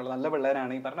 എന്തായാലും നല്ല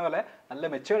പിള്ളേരാണ്. ഈ പറഞ്ഞ പോലെ നല്ല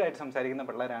മെച്യൂർഡ് ആയിട്ട് സംസാരിക്കുന്ന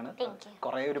പിള്ളേരാണ്.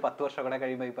 കുറെ ഒരു 10 വർഷം കൂടെ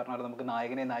കഴിയുമ്പോൾ ഈ പറഞ്ഞ പോലെ നമുക്ക്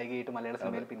നായികയായിട്ട് മലയാള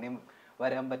സിനിമയിൽ പിന്നെയും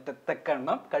വരാൻ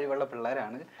പറ്റത്തക്കണ്ണം കഴിവുള്ള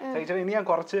പിള്ളേരാണ്. സൈജോ, ഇനി ഞാൻ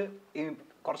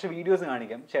കുറച്ച് വീഡിയോസ്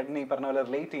കാണിക്കാം. ചേട്ടന് ഈ പറഞ്ഞ പോലെ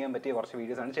റിലേറ്റ് ചെയ്യാൻ പറ്റിയ കുറച്ച്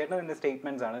വീഡിയോസ് ആണ്. ചേട്ടൻ എൻ്റെ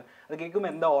സ്റ്റേറ്റ്മെന്റ്സ് ആണ്. അത് കേൾക്കുമ്പോൾ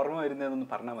എന്താ ഓർമ്മ വരുന്നതെന്നൊന്ന്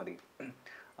പറഞ്ഞാൽ മതി.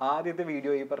 ആദ്യത്തെ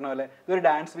വീഡിയോ ഈ പറഞ്ഞ പോലെ ഇതൊരു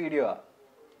ഡാൻസ് വീഡിയോ ആ.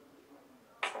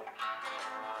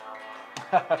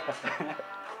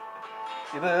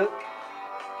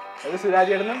 ഇത് സുരാജ്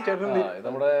ചേട്ടനും ഇത്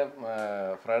നമ്മുടെ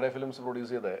ഫ്രൈഡേ ഫിലിംസ്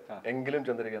പ്രൊഡ്യൂസ് ചെയ്ത എങ്കിലും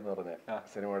ചന്ദ്രിക എന്ന് പറഞ്ഞ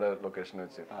സിനിമയുടെ ലൊക്കേഷൻ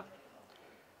വെച്ച്.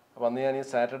 അപ്പൊ അന്ന് ഞാൻ ഈ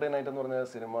സാറ്റർഡേ നൈറ്റ് എന്ന് പറഞ്ഞ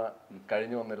സിനിമ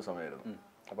കഴിഞ്ഞു വന്നൊരു സമയമായിരുന്നു.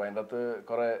 അപ്പൊ അതിൻ്റെ അകത്ത്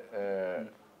കുറെ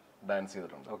ഡാൻസ്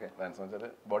ചെയ്തിട്ടുണ്ട്. ഡാൻസ് എന്ന്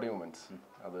വെച്ചാൽ ബോഡി മൂവ്മെന്റ്സ്.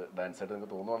 അത് ഡാൻസ് ആയിട്ട്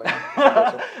നിങ്ങൾക്ക് തോന്നുവാണെങ്കിൽ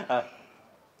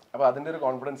അപ്പൊ അതിന്റെ ഒരു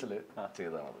കോൺഫിഡൻസിൽ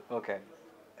ചെയ്തതാണ്. ഓക്കെ,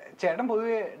 ചേട്ടൻ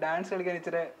പൊതുവെ ഡാൻസ് കളിക്കാൻ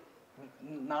ഇച്ചിരി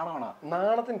നാണമാണോ?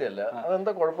 നാണത്തിന്റെ അല്ല,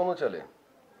 അതെന്താ കുഴപ്പമെന്ന് വെച്ചാല്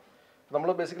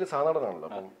നമ്മള് ബേസിക്കലി സാധാരണയാണല്ലോ.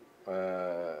 അപ്പം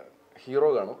ഹീറോ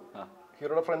കാണും,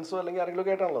 ഹീറോയുടെ ഫ്രണ്ട്സോ അല്ലെങ്കിൽ ആരെങ്കിലും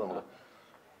ഒക്കെ ആയിട്ടാണല്ലോ നമ്മള്.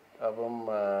 അപ്പം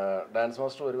ഡാൻസ്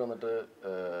മാസ്റ്റർ വരും, വന്നിട്ട്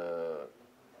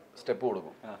സ്റ്റെപ്പ്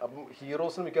കൊടുക്കും. അപ്പം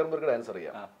ഹീറോസിന് മിക്കവാറും പേർക്ക് ഡാൻസ്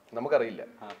അറിയാം, നമുക്കറിയില്ല.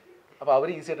 അപ്പൊ അവർ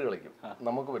ഈസി ആയിട്ട് കളിക്കും,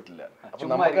 നമുക്ക് പറ്റില്ല.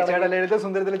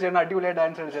 സുന്ദരത്തിൽ ചേട്ടൻ അടിപൊളിയായി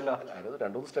ഡാൻസ് കളിച്ചല്ലോ. അത്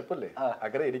 2-3 സ്റ്റെപ്പ് അല്ലേ,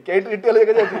 അങ്ങനെ എനിക്കായിട്ട്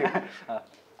കിട്ടിയാലൊക്കെ ഞാൻ ചെയ്യും.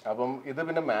 അപ്പം ഇത്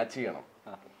പിന്നെ മാച്ച് ചെയ്യണം.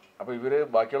 അപ്പൊ ഇവര്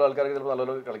ബാക്കിയുള്ള ആൾക്കാർക്ക് ചിലപ്പോൾ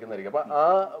നല്ലപോലെ കളിക്കുന്നതായിരിക്കും.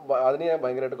 അപ്പൊ അതിന് ഞാൻ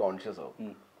ഭയങ്കരമായിട്ട് കോൺഷ്യസ്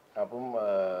ആവും. അപ്പം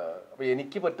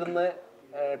എനിക്ക് പറ്റുന്ന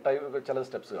ചില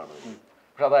സ്റ്റെപ്സ് കാണും,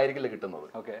 പക്ഷെ അതായിരിക്കില്ല കിട്ടുന്നത്.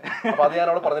 അപ്പൊ അത് ഞാൻ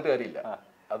അവിടെ പറഞ്ഞിട്ട് കാര്യമില്ല.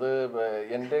 അത്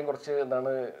എന്റെയും കുറച്ച്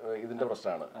എന്താണ് ഇതിന്റെ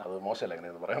പ്രശ്നമാണ്. അത് മോശമല്ല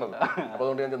എങ്ങനെയെന്ന് പറയണത്. അപ്പൊ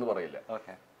അതുകൊണ്ട് ഞാൻ ചെന്ന് പറയില്ല.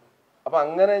 അപ്പൊ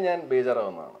അങ്ങനെ ഞാൻ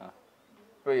ബേജാറാവുന്നതാണ്.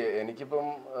 ഇപ്പൊ എനിക്കിപ്പം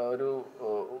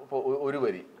ഒരു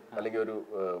വരി അല്ലെങ്കിൽ ഒരു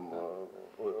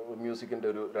മ്യൂസിക്കിന്റെ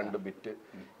ഒരു 2 ബിറ്റ്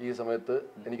ഈ സമയത്ത്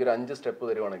എനിക്കൊരു 5 സ്റ്റെപ്പ്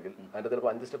തരുവാണെങ്കിൽ അതിന്റെ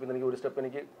ചിലപ്പോൾ 5 സ്റ്റെപ്പിൽ എനിക്ക് 1 സ്റ്റെപ്പ്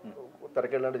എനിക്ക്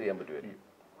തിരക്കില്ലാണ്ട് ചെയ്യാൻ പറ്റുമായിരിക്കും.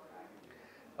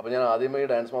 അപ്പൊ ഞാൻ ആദ്യമേ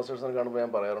ഡാൻസ് മാസ്റ്റേഴ്സിനെ കാണുമ്പോൾ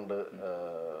ഞാൻ പറയാറുണ്ട്,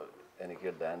 എനിക്ക്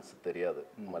ഡാൻസ് தெரியாது.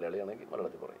 മലയാളിയാണെങ്കിൽ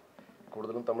മലയാളത്തിൽ പറയും,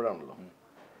 കൂടുതലും തമിഴാണല്ലോ.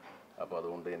 അപ്പോൾ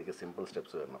അതുകൊണ്ട് എനിക്ക് സിമ്പിൾ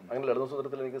സ്റ്റെപ്സ് വരണം. അങ്ങനെ ലളിത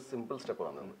സൂത്രത്തിൽ എനിക്ക് സിമ്പിൾ സ്റ്റെപ്പ്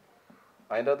വന്നത്.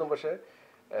 അതിൻ്റെ അകത്തും പക്ഷേ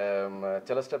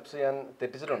ചില സ്റ്റെപ്സ് ഞാൻ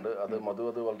തെറ്റിച്ചിട്ടുണ്ട്. അത്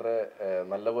അത് വളരെ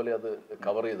നല്ലപോലെ അത്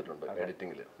കവർ ചെയ്തിട്ടുണ്ട്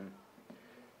എഡിറ്റിങ്ങിൽ.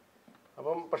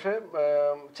 അപ്പം പക്ഷേ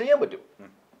ചെയ്യാൻ പറ്റും.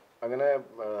 അങ്ങനെ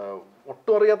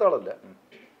ഒട്ടും അറിയാത്ത ആളല്ല,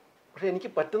 പക്ഷെ എനിക്ക്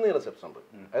പറ്റുന്ന ചില സ്റ്റെപ്സ് ഉണ്ട്.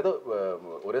 അതായത്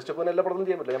ഒരേ സ്റ്റെപ്പ് തന്നെ എല്ലാ പടത്തിലും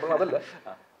ചെയ്യാൻ പറ്റില്ല. ഞാൻ പറഞ്ഞ അതല്ല,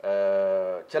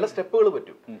 ചില സ്റ്റെപ്പുകൾ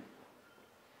പറ്റും.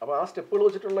 അപ്പൊ ആ സ്റ്റെപ്പുകൾ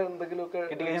വെച്ചിട്ടുള്ള എന്തെങ്കിലുമൊക്കെ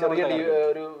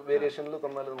ഒരു വേരിയേഷനിൽ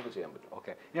തന്നാൽ നമുക്ക് ചെയ്യാൻ പറ്റും.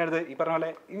 ഓക്കെ, ഞാനത് ഈ പറഞ്ഞ പോലെ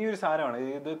ഇനി ഒരു സാധനമാണ്.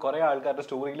 ഇത് കുറെ ആൾക്കാരുടെ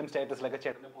സ്റ്റോറിയിലും സ്റ്റാറ്റസിലൊക്കെ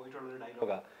ചേട്ടന് പോയിട്ടുള്ള ഒരു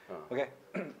ഡയലോഗാ. ഓക്കെ,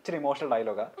 ഇച്ചിരി ഇമോഷണൽ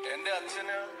ഡയലോഗാ. എന്റെ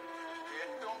അച്ഛന്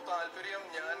ഏറ്റവും താല്പര്യം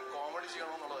ഞാൻ കോമഡി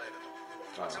ചെയ്യണമെന്നുള്ളതായിരുന്നു.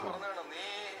 അച്ഛൻ പറഞ്ഞാണ്, നീ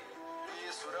ഈ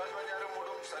സുരാജ്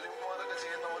വഞ്ഞാരമൂടും സലീം കുമാറൊക്കെ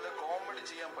ചെയ്യുന്ന പോലെ കോമഡി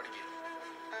ചെയ്യാൻ പഠിക്കുക.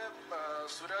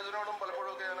 സുരാജിനോടും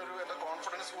പലപ്പോഴും ഒക്കെ ഞാനൊരു എന്റെ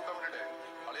കോൺഫിഡൻസ് കൂട്ടാൻ വേണ്ടിട്ട്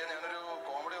അളിയ ഞാനൊരു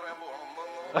കോമഡി പറയാൻ പോകണം.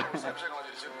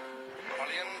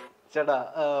 ചേട്ടാ,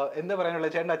 എന്താ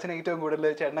പറയാനുള്ളത്? ചേട്ടൻ്റെ അച്ഛനെ ഏറ്റവും കൂടുതൽ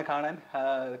ചേട്ടനെ കാണാൻ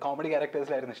കോമഡി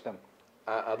ക്യാരക്ടേഴ്സിലായിരുന്നു ഇഷ്ടം.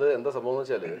 അത് എന്താ സംഭവം എന്ന്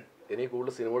വെച്ചാല്, എനിക്ക്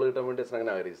കൂടുതൽ സിനിമകൾ കിട്ടാൻ വേണ്ടി അച്ഛൻ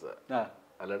അങ്ങനെ ആഗ്രഹിച്ചതാ.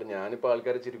 അല്ലാണ്ട് ഞാനിപ്പോ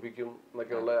ആൾക്കാരെ ചിരിപ്പിക്കും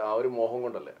എന്നൊക്കെയുള്ള ആ ഒരു മോഹം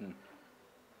കൊണ്ടല്ലേ.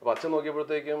 അപ്പൊ അച്ഛൻ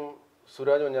നോക്കിയപ്പോഴത്തേക്കും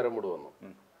സുരാജ് വഞ്ഞാരമൂട് വന്നു,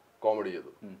 കോമഡി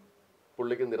ചെയ്തു,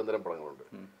 പുള്ളിക്ക് നിരന്തരം പടങ്ങളുണ്ട്.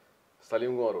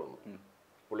 സലീം കുമാർ വന്നു,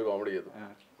 പുള്ളി കോമഡി ചെയ്തു,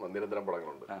 നിരന്തരം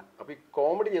പടങ്ങളുണ്ട്. അപ്പൊ ഈ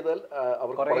കോമഡി ചെയ്താൽ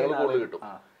അവർക്ക് പടങ്ങൾ കൂടുതൽ കിട്ടും.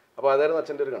 അപ്പൊ അതായിരുന്നു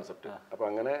അച്ഛൻ്റെ ഒരു കൺസെപ്റ്റ്. അപ്പൊ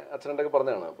അങ്ങനെ അച്ഛൻ്റെ ഒക്കെ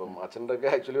പറഞ്ഞതാണ്. അപ്പം അച്ഛൻ്റെ ഒക്കെ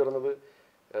ആക്ച്വലി പറഞ്ഞത്,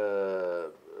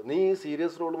 നീ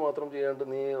സീരിയസ് റോൾ മാത്രം ചെയ്യാണ്ട്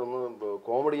നീ ഒന്ന്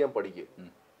കോമഡി ചെയ്യാൻ പഠിക്കുക.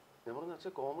 ഞാൻ പറഞ്ഞു,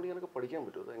 അച്ഛൻ കോമഡി ചെയ്യാനൊക്കെ പഠിക്കാൻ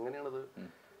പറ്റും, അത് എങ്ങനെയാണത്?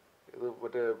 ഇത്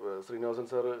മറ്റേ ശ്രീനിവാസൻ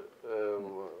സാറ്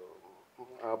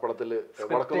ആ പടത്തില്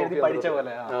അപ്പൊ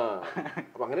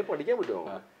അങ്ങനെ പഠിക്കാൻ പറ്റുമോ?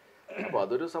 അപ്പൊ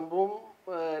അതൊരു സംഭവം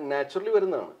നാച്ചുറലി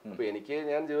വരുന്നതാണ്. അപ്പൊ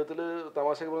ഞാൻ ജീവിതത്തിൽ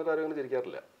തമാശയൊക്കെ പറഞ്ഞിട്ട് ആരും അങ്ങനെ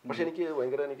ചിരിക്കാറില്ല. പക്ഷെ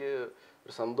എനിക്ക്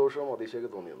ഒരു സന്തോഷവും അതിശയൊക്കെ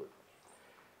തോന്നിയത്,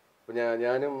 അപ്പൊ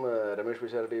ഞാനും രമേഷ്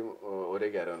പിഷാരടിയും ഒരേ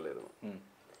ക്യാരവനിലായിരുന്നു.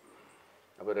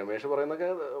 അപ്പൊ രമേഷ് പറയുന്നൊക്കെ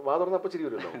വാ തുറന്നപ്പോ ചിരി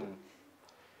വരുമല്ലോ.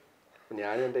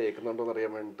 ഞാൻ എന്റെ ഏക്കുന്നുണ്ടോന്ന്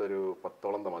അറിയാൻ വേണ്ടിട്ട് ഒരു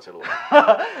 10ഓളം തമാശകൾ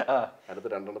അടുത്ത്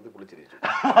 2 പുളിച്ചിരിച്ചു.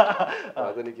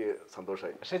 അതെനിക്ക്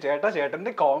സന്തോഷമായി. പക്ഷെ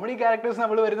ചേട്ടന്റെ കോമഡി ക്യാരക്ടേഴ്സ്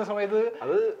നമ്മൾ വരുന്ന സമയത്ത്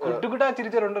അത് കുട്ടുകുട്ടാ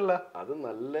ചിരിച്ചിട്ടുണ്ടല്ലോ. അത്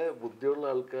നല്ല ബുദ്ധിയുള്ള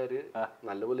ആൾക്കാര്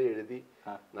നല്ലപോലെ എഴുതി,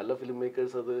 നല്ല ഫിലിം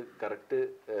മേക്കേഴ്സ് അത് കറക്റ്റ്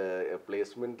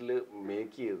പ്ലേസ്മെന്റിൽ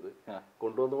മേക്ക് ചെയ്ത്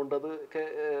കൊണ്ടുവന്നുകൊണ്ട് അത് ഒക്കെ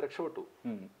രക്ഷപ്പെട്ടു.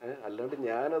 അല്ലാണ്ട്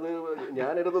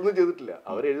ഞാനിതൊന്നും ചെയ്തിട്ടില്ല,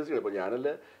 അവരെഴുതി. അപ്പൊ ഞാനല്ല,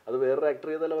 അത് വേറൊരു ആക്ടർ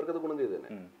ചെയ്താൽ അവർക്കത് ഗുണം ചെയ്ത്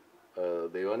തന്നെ.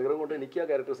 ദൈവാനുഗ്രഹം കൊണ്ട് എനിക്ക് ആ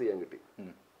ക്യാരക്ടേഴ്സ് ചെയ്യാൻ കിട്ടി.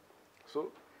 സോ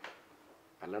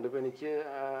അല്ലാണ്ട് ഇപ്പൊ എനിക്ക്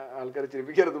ആൾക്കാരെ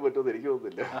ചിരിപ്പിക്കാനൊന്നും പറ്റുമെന്ന് എനിക്ക്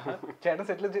തോന്നുന്നില്ല. ചേട്ടൻ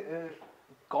സെറ്റിൽ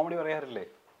കോമഡി പറയാറില്ലേ?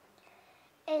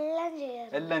 എല്ലാം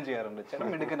ചെയ്യാറുണ്ട്. ചേട്ടൻ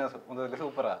മിടുക്കന,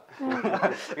 സൂപ്പറാ.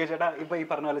 ചേട്ടാ ഇപ്പൊ ഈ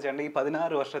പറഞ്ഞ പോലെ ചേട്ടൻ ഈ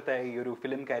 16 വർഷത്തെ ഈ ഒരു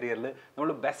ഫിലിം കരിയറിൽ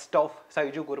നമ്മൾ ബെസ്റ്റ് ഓഫ്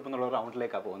സൈജു കുറുപ്പ് എന്നുള്ള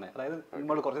റൗണ്ടിലേക്കാണ് പോകുന്നത്. അതായത്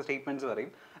നമ്മൾ കുറച്ച് സ്റ്റേറ്റ്മെന്റ്സ്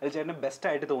പറയും, അത് ചേട്ടന് ബെസ്റ്റ്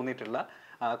ആയിട്ട് തോന്നിയിട്ടുള്ള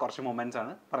കുറച്ച് മൊമെന്റ്സ്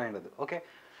ആണ് പറയേണ്ടത്. ഓക്കെ,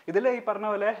 ഇതിൽ ഈ പറഞ്ഞ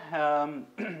പോലെ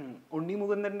ഉണ്ണി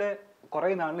മുകുന്ദന്റെ കുറെ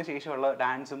നാളിന് ശേഷമുള്ള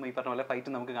ഡാൻസും ഈ പറഞ്ഞ പോലെ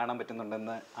ഫൈറ്റും നമുക്ക് കാണാൻ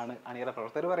പറ്റുന്നുണ്ടെന്ന് ആണ് അണിയറ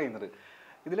പ്രവർത്തകർ പറയുന്നത്.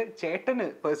 ഇതിൽ ചേട്ടന്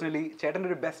പേഴ്സണലി ചേട്ടൻ്റെ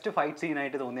ഒരു ബെസ്റ്റ് ഫൈറ്റ്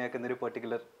സീനായിട്ട് തോന്നിയേക്കുന്ന ഒരു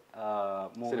പെർട്ടിക്കുലർ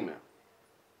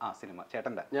സിനിമ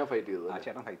ചേട്ടൻ്റെ? ഞാൻ ഫൈറ്റ് ചെയ്തത്,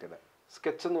 ചേട്ടൻ ഫൈറ്റ് ചെയ്ത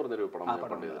സ്കെച്ച് എന്ന് പറഞ്ഞൊരു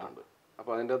പടം ചെയ്തിട്ടുണ്ട്.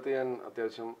 അപ്പോൾ അതിൻ്റെ അകത്ത് ഞാൻ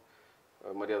അത്യാവശ്യം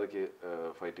മര്യാദയ്ക്ക്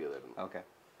ഫൈറ്റ് ചെയ്തായിരുന്നു. ഓക്കെ,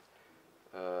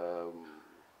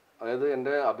 അതായത്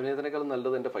എൻ്റെ അഭിനയത്തിനേക്കാളും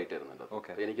നല്ലത് എൻ്റെ ഫൈറ്റ് ആയിരുന്നു.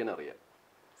 എൻ്റെ എനിക്ക് തന്നെ അറിയാം.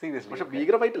 സീരിയസ്ലി? പക്ഷെ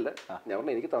ഭീകര ഫൈറ്റ് അല്ല, ഞാൻ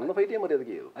പറഞ്ഞു എനിക്ക് തന്ന ഫൈറ്റ് ഞാൻ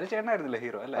മര്യാദയ്ക്ക് ചെയ്തു. അത് ചേട്ടനായിരുന്നില്ല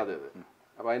ഹീറോ അല്ലേ? അതെ അതെ.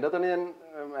 അപ്പോൾ അതിൻ്റെ അകത്താണ് ഞാൻ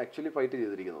ആക്ച്വലി ഫൈറ്റ്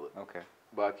ചെയ്തിരിക്കുന്നത്. ഓക്കെ,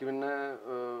 ബാക്കി പിന്നെ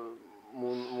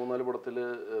 3-4 പടത്തില്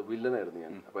വില്ലനായിരുന്നു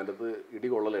ഞാൻ. അപ്പൊ അതിൻ്റെ അകത്ത് ഇടി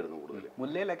കൊള്ളലായിരുന്നു കൂടുതൽ.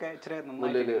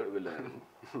 മുല്ലയില് വില്ലനായിരുന്നു.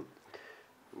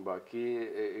 ബാക്കി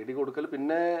ഇടി കൊടുക്കൽ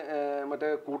പിന്നെ മറ്റേ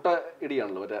കൂട്ട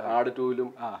ഇടിയാണല്ലോ, മറ്റേ ആട് 2-ലും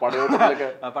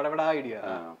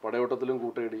പടയോട്ടത്തിലും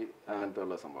കൂട്ട ഇടി, അങ്ങനത്തെ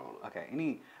ഉള്ള സംഭവങ്ങൾ. ഓക്കെ, ഇനി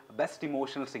ബെസ്റ്റ്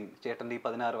ഇമോഷണൽ സീൻ ചേട്ടൻ്റെ ഈ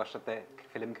 16 വർഷത്തെ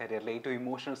ഫിലിം കരിയറിലെ ഏറ്റവും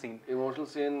ഇമോഷണൽ സീൻ? ഇമോഷണൽ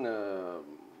സീൻ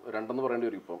 2 പറയേണ്ടി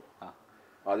വരും. ഇപ്പം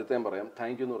ആദ്യത്തെ ഞാൻ പറയാം,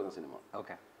 താങ്ക് യു എന്ന് പറഞ്ഞ സിനിമ.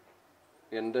 ഓക്കെ,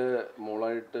 എൻ്റെ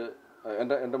മോളായിട്ട്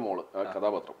എൻ്റെ മോള് ആ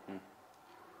കഥാപാത്രം,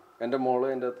 എൻ്റെ മോള്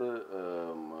എൻ്റെ അകത്ത്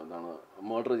എന്താണ്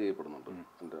മർഡർ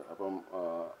ചെയ്യപ്പെടുന്നുണ്ട്. അപ്പം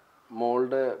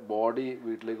മോളുടെ ബോഡി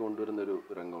വീട്ടിലേക്ക് കൊണ്ടുവരുന്നൊരു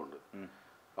രംഗമുണ്ട്.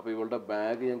 അപ്പോൾ ഇവളുടെ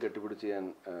ബാഗ് ഞാൻ കെട്ടിപ്പിടിച്ച് ഞാൻ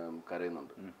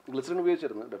കരയുന്നുണ്ട്. ഗ്ലിസറിൻ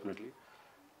ഉപയോഗിച്ചിരുന്നു ഡെഫിനറ്റ്ലി,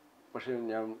 പക്ഷേ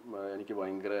എനിക്ക്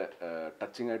ഭയങ്കര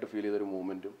ടച്ചിങ് ആയിട്ട് ഫീൽ ചെയ്തൊരു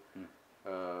മൂമെൻറ്റും.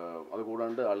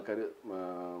 അതുകൂടാണ്ട് ആൾക്കാർ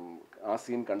ആ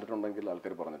സീൻ കണ്ടിട്ടുണ്ടെങ്കിൽ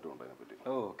ആൾക്കാർ പറഞ്ഞിട്ടുമുണ്ട് അതിനെപ്പറ്റി.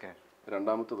 ഓക്കെ,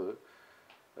 രണ്ടാമത്തത്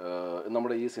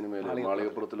നമ്മുടെ ഈ സിനിമയിൽ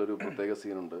മാളികപ്പുറത്തിലൊരു പ്രത്യേക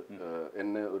സീനുണ്ട്.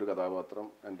 എന്നെ ഒരു കഥാപാത്രം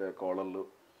എൻ്റെ കോളറിൽ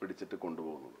പിടിച്ചിട്ട്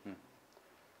കൊണ്ടുപോകുന്നത്.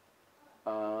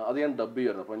 അത് ഞാൻ ഡബ്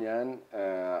ചെയ്യുമായിരുന്നു. അപ്പോൾ ഞാൻ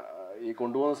ഈ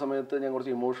കൊണ്ടുപോകുന്ന സമയത്ത് ഞാൻ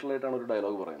കുറച്ച് ഇമോഷണൽ ആയിട്ടാണ് ഒരു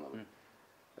ഡയലോഗ് പറയുന്നത്.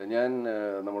 ഞാൻ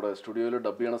നമ്മുടെ സ്റ്റുഡിയോയിൽ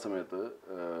ഡബ് ചെയ്യണ സമയത്ത്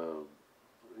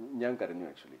ഞാൻ കരഞ്ഞു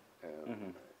ആക്ച്വലി.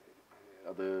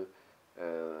 അത്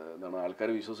എന്താണ് ആൾക്കാർ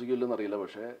വിശ്വസിക്കില്ലോ എന്നറിയില്ല,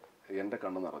 പക്ഷേ എൻ്റെ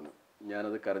കണ്ണ് നിറഞ്ഞു.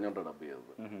 ഞാനത് കരഞ്ഞോണ്ടാണ് ഡബ്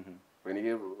ചെയ്തത്. അപ്പോൾ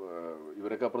എനിക്ക്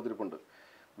ഇവരൊക്കെ അപ്പുറത്തിരിപ്പുണ്ട്,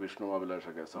 വിഷ്ണു,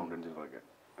 അഭിലാഷൊക്കെ, സൗണ്ട് എഞ്ചിനീയറൊക്കെ.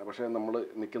 പക്ഷേ നമ്മൾ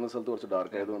നിൽക്കുന്ന സ്ഥലത്ത് കുറച്ച്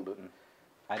ഡാർക്ക് ആയതുകൊണ്ട്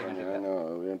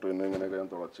ഞാൻ പിന്നെ ഇങ്ങനെയൊക്കെ ഞാൻ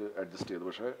തുളച്ച് അഡ്ജസ്റ്റ് ചെയ്തു.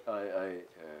 പക്ഷേ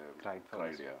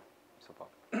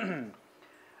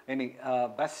ഇനി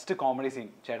ബെസ്റ്റ് കോമഡി സീൻ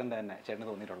ചേട്ടൻ്റെ തന്നെ ചേട്ടന്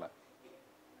തോന്നിയിട്ടുള്ള?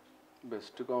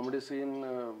 ബെസ്റ്റ് കോമഡി സീൻ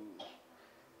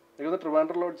എനിക്ക്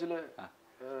ട്രിവാൻഡ്രം ലോഡ്ജിൽ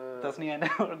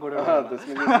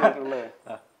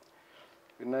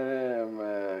പിന്നെ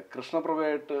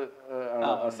കൃഷ്ണപ്രഭയായിട്ട് ആണ്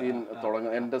ആ സീൻ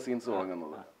എൻ്റെ സീൻസ്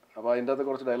തുടങ്ങുന്നത്. അപ്പോൾ അതിൻ്റെ അകത്ത്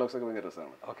കുറച്ച് ഡയലോഗ്സ് ഒക്കെ ഭയങ്കര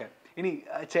രസമാണ്. ഓക്കെ, ഇനി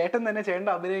ചേട്ടൻ തന്നെ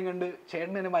ചേട്ടൻ്റെ അഭിനയം കണ്ട്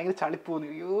ചേട്ടൻ തന്നെ ഭയങ്കര ചളിപ്പ് തോന്നി,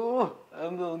 അയ്യോ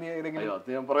അതെന്ന് തോന്നിയ അത്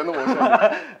ഞാൻ പറയുന്നത്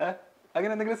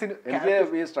അങ്ങനെ എന്തെങ്കിലും? എനിക്ക്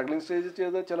ഈ സ്ട്രഗ്ലിംഗ് സ്റ്റേജ്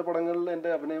ചെയ്ത ചില പടങ്ങളിൽ എൻ്റെ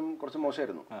അഭിനയം കുറച്ച്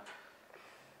മോശമായിരുന്നു.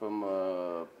 ഇപ്പം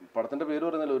പടത്തിൻ്റെ പേര്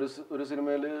പറഞ്ഞാൽ ഒരു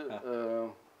സിനിമയിൽ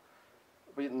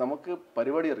അപ്പം നമുക്ക്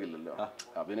പരിപാടി അറിയില്ലല്ലോ,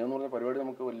 അഭിനയം എന്ന് പറഞ്ഞ പരിപാടി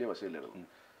നമുക്ക് വലിയ വശമില്ലായിരുന്നു.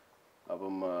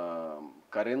 അപ്പം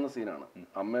കരയുന്ന സീനാണ്,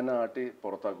 അമ്മേനെ ആട്ടി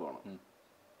പുറത്താക്കുവാണ്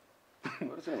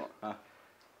ഒരു സിനിമ.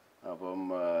 അപ്പം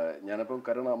ഞാനപ്പം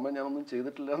കരയണം, അമ്മ ഞാനൊന്നും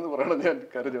ചെയ്തിട്ടില്ല എന്ന് പറയണം. ഞാൻ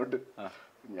കരഞ്ഞോണ്ട്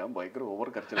ഞാൻ ഭയങ്കര ഓവർ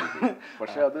കരച്ചിലായി.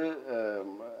 പക്ഷെ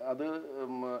അത്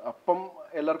അപ്പം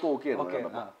എല്ലാവർക്കും ഓക്കെ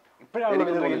ആയിരുന്നു.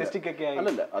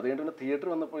 അല്ലല്ല, അത് കഴിഞ്ഞിട്ട് തിയേറ്റർ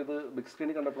വന്നപ്പോൾ ഇത് ബിഗ്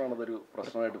സ്ക്രീനിൽ കണ്ടപ്പോഴാണ് അതൊരു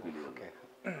പ്രശ്നമായിട്ട് ഫീൽ ചെയ്തത്.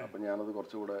 അപ്പം ഞാനത്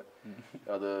കുറച്ചുകൂടെ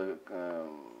അത്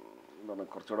എന്താണ്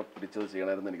കുറച്ചുകൂടെ പിടിച്ചത്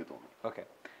ചെയ്യണമായിരുന്നു എനിക്ക് തോന്നുന്നു. ഓക്കെ,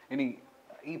 ഇനി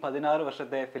ഈ 16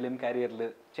 വർഷത്തെ ഫിലിം കരിയറിൽ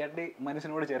ചേട്ടൻ്റെ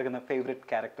മനസ്സിനോട് ചേർക്കുന്ന ഫേവറേറ്റ്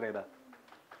ക്യാരക്ടർ ഏതാ?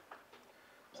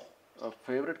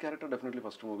 ഫേവറേറ്റ് ക്യാരക്ടർ ഡെഫിനറ്റ്ലി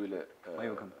ഫസ്റ്റ് മൂവിയിലെ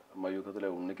മയൂഖത്തിലെ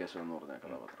ഉണ്ണിക്കേശവൻ എന്ന് പറഞ്ഞ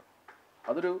കഥാപാത്രം.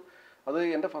 അത്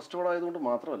എൻ്റെ ഫസ്റ്റ് പടം ആയതുകൊണ്ട്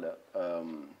മാത്രമല്ല,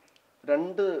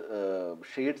 2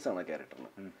 ഷെയ്ഡ്സ് ആണ് ക്യാരക്ടറിന്.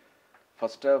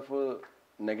 ഫസ്റ്റ് ഹാഫ്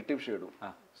നെഗറ്റീവ് ഷെയ്ഡും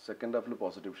സെക്കൻഡ് ഹാഫിൽ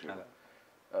പോസിറ്റീവ് ഷെയ്ഡും.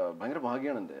 ഭയങ്കര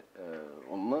ഭാഗ്യമാണ് എൻ്റെ.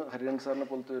 ഒന്ന് ഹരിഹരൻ സാറിനെ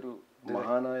പോലത്തെ ഒരു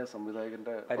മഹാനായ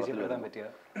സംവിധായകന്റെ പരിചയപ്പെടുത്താൻ പറ്റിയ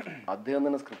അദ്ദേഹം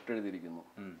തന്നെ സ്ക്രിപ്റ്റ് എഴുതിയിരിക്കുന്നു.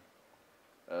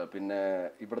 പിന്നെ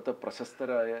ഇവിടുത്തെ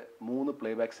പ്രശസ്തരായ 3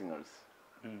 പ്ലേബാക്ക് സിംഗേഴ്സ്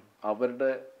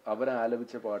അവരെ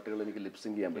ആലപിച്ച പാട്ടുകൾ എനിക്ക്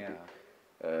ലിപ്സിങ് ചെയ്യാൻ പറ്റി.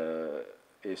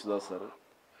 Yesudas sir,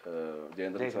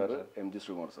 Jayendran sir, MG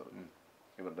Sreekumar sir,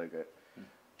 ഇവരുടെയൊക്കെ.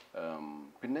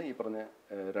 പിന്നെ ഈ പറഞ്ഞ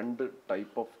 2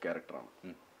 ടൈപ്പ് ഓഫ് ക്യാരക്ടറാണ്.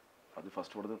 അത്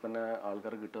ഫസ്റ്റ് പടത്തിൽ തന്നെ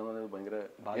ആൾക്കാർ കിട്ടുക എന്ന് ഭയങ്കര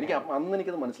അന്ന്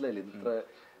എനിക്കത് മനസ്സിലായില്ല. ഇത്ര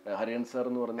ഹരിഹരൻ സാർ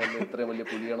എന്ന് പറഞ്ഞാൽ ഇത്രയും വലിയ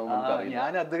പുലിയാണോ എന്ന് എനിക്കറിയില്ല.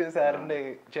 ഞാൻ അത് സാറിന്റെ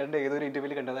ചേട്ടന്റെ ഏതൊരു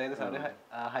ഇന്റർവ്യൂവിൽ കണ്ടത്. അതായത് സാറ്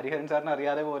ഹരിഹരൻ സാറിനെ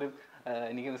അറിയാതെ പോലും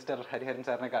എനിക്ക് മിസ്റ്റർ ഹരിഹരൻ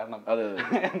സാറിനെ കാണണം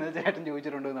എന്ന് ചേട്ടൻ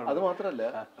ചോദിച്ചിട്ടുണ്ട്. അത് മാത്രമല്ല,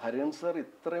 ഹരിഹരൻ സാർ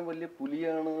ഇത്രയും വലിയ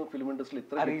പുലിയാണ് ഫിലിം ഇൻഡസ്ട്രിയിൽ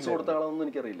ഇത്ര ഹിറ്റ്സ് കൊടുത്ത ആളാണെന്ന്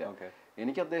എനിക്കറിയില്ല.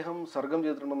 എനിക്ക് അദ്ദേഹം സർഗം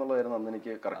ചെയ്തിട്ടുണ്ടെന്നുള്ളതായിരുന്നു അന്ന്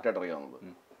എനിക്ക് കറക്റ്റായിട്ട് അറിയാവുന്നത്.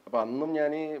 അപ്പൊ അന്നും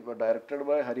ഞാൻ ഈ ഡയറക്റ്റഡ്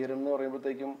ബൈ ഹരിഹരൻ എന്ന്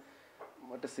പറയുമ്പോഴത്തേക്കും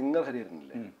മറ്റേ സിംഗർ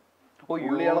ഹരിഹരനില്ലേ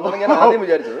പുള്ളിയാണെന്നാണ് ഞാൻ ആദ്യം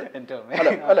വിചാരിച്ചത്.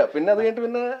 അല്ല പിന്നെ അത് കഴിഞ്ഞിട്ട്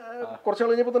പിന്നെ കുറച്ച് നാൾ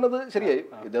കഴിഞ്ഞപ്പോൾ തന്നെ അത് ശരിയായി.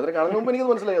 ഇദ്ദേഹത്തിന് കാണുന്ന മുമ്പ് എനിക്കത്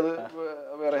മനസ്സിലായി അത്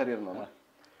വേറെ ഹരിഹരനാണ്.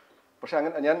 പക്ഷെ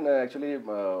അങ്ങനെ ഞാൻ ആക്ച്വലി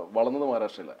വളർന്നത്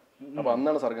മഹാരാഷ്ട്രയിലാണ്. അപ്പൊ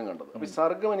അന്നാണ് സർഗം കണ്ടത്. അപ്പൊ ഈ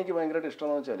സർഗം എനിക്ക് ഭയങ്കരമായിട്ട്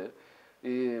ഇഷ്ടമെന്ന് വെച്ചാൽ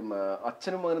ഈ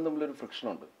അച്ഛനും മകനും തമ്മിലൊരു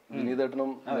ഫ്രിക്ഷനുണ്ട്.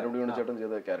 വിനീതേട്ടനും നെടുമുടി ചേട്ടനും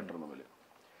ചെയ്ത ക്യാരക്ടർ തമ്മിൽ.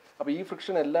 അപ്പൊ ഈ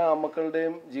ഫ്രിക്ഷൻ എല്ലാ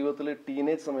അമ്മക്കളുടെയും ജീവിതത്തിൽ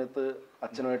ടീനേജ് സമയത്ത്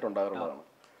അച്ഛനുമായിട്ട് ഉണ്ടാകാറുള്ളതാണ്.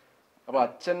 അപ്പൊ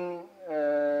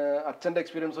അച്ഛന്റെ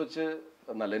എക്സ്പീരിയൻസ് വെച്ച്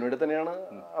നല്ലതിനു വേണ്ടി തന്നെയാണ്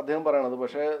അദ്ദേഹം പറയണത്.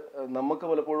 പക്ഷെ നമുക്ക്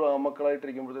പലപ്പോഴും ആ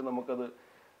മക്കളായിട്ടിരിക്കുമ്പോഴത്തേക്കും നമുക്കത്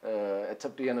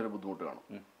അക്സെപ്റ്റ് ചെയ്യാൻ ഒരു ബുദ്ധിമുട്ട് കാണും.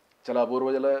 ചില അപൂർവ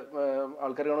ചില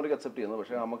ആൾക്കാർ കാണുന്നവർക്ക് അക്സെപ്റ്റ് ചെയ്യുന്നത്.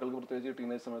 പക്ഷെ ആ മക്കൾക്ക് പ്രത്യേകിച്ച്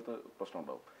ടീനേജ് സമയത്ത് പ്രശ്നം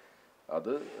ഉണ്ടാവും.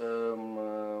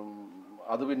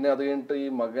 അത് പിന്നെ അത് കഴിഞ്ഞിട്ട് ഈ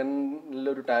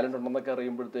മകനിലൊരു ടാലന്റ് ഉണ്ടെന്നൊക്കെ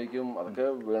അറിയുമ്പോഴത്തേക്കും അതൊക്കെ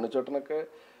വേണുചേട്ടനൊക്കെ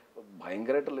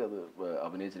ഭയങ്കരമായിട്ടല്ലേ അത്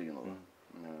അഭിനയിച്ചിരിക്കുന്നത്.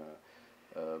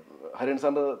 ഹരിഹരൻ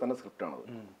സാറിന്റെ തന്നെ സ്ക്രിപ്റ്റാണത്.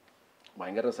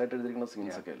 ഭയങ്കര രസമായിട്ട് എഴുതിയിരിക്കുന്ന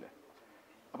സീൻസ് ഒക്കെ അല്ലേ.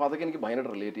 അപ്പോൾ അതൊക്കെ എനിക്ക്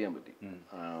ഭയങ്കരമായിട്ട് റിലേറ്റ് ചെയ്യാൻ പറ്റി.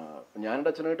 ഞാൻ എൻ്റെ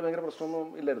അച്ഛനായിട്ട് ഭയങ്കര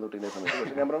പ്രശ്നമൊന്നും ഇല്ലായിരുന്നു ടീനേജ് സമയത്ത്.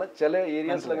 പക്ഷെ ഞാൻ പറയുന്നത് ചില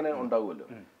ഏരിയാസിൽ അങ്ങനെ ഉണ്ടാവുമല്ലോ.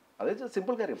 അത്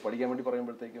സിമ്പിൾ കാര്യം. പഠിക്കാൻ വേണ്ടി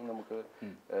പറയുമ്പോഴത്തേക്കും നമുക്ക്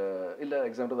ഇല്ല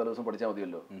എക്സാമിൻ്റെ തലേദിവസം പഠിച്ചാൽ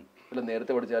മതിയല്ലോ, ഇല്ല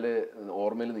നേരത്തെ പഠിച്ചാൽ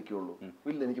ഓർമ്മയിൽ നിൽക്കുകയുള്ളൂ,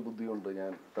 ഇല്ല എനിക്ക് ബുദ്ധിയുണ്ട്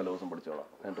ഞാൻ തലേദിവസം പഠിച്ചോളാം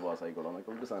എന്നിട്ട് പാസ്സായിക്കോളാം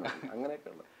എന്നൊക്കെ ഒരു സാധനം അങ്ങനെയൊക്കെ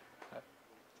ഉള്ളത്.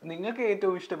 നിങ്ങൾക്ക്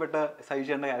ഏറ്റവും ഇഷ്ടപ്പെട്ട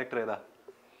സൈജുന്റെ ക്യാരക്ടർ ഏതാ?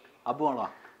 അബു ആണോ?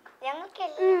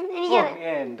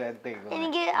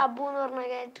 എനിക്ക് അബു എന്ന് പറഞ്ഞ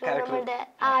ക്യാരക്ടർ നമ്മുടെ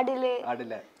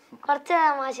ആടിലെ കുറച്ച്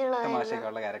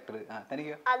തമാശകളുള്ള ക്യാരക്ടർ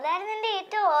അതായിരുന്നു എന്റെ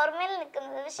ഏറ്റവും ഓർമ്മയിൽ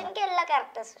നിൽക്കുന്നത്. പക്ഷെ എനിക്ക് എല്ലാ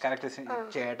ക്യാരക്ടേഴ്സും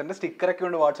ചേട്ടന്റെ സ്റ്റിക്കർ ഒക്കെ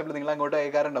ഉണ്ട് വാട്സാപ്പിൽ, നിങ്ങൾ അങ്ങോട്ട്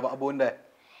അയക്കാറുണ്ടോ അബുവിന്റെ?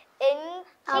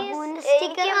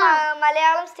 എനിക്ക്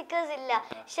മലയാളം സ്റ്റിക്കേഴ്സ് ഇല്ല.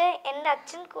 പക്ഷെ എന്റെ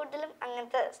അച്ഛൻ കൂടുതലും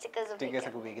അങ്ങനത്തെ സ്റ്റിക്കേഴ്സ്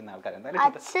ഒക്കെ ഉപയോഗിക്കുന്ന ആൾക്കാർ.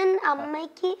 അച്ഛൻ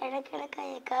അമ്മയ്ക്ക് ഇടയ്ക്കിടയ്ക്ക്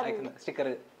അയക്കാറുണ്ട് സ്റ്റിക്കർ.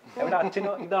 എവിടെ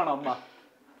അച്ഛനോ? ഇതാണോ അമ്മ?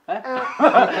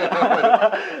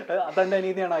 അതെന്റെ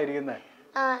അനീതിയാണോ ഇരിക്കുന്നത്?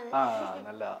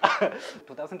 നല്ല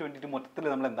 2022 മൊത്തത്തിൽ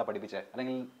നമ്മൾ എന്താ പഠിപ്പിച്ചത്?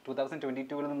 അല്ലെങ്കിൽ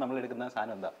 2022 നിന്ന് നമ്മൾ എടുക്കുന്ന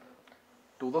സാധനം എന്താ?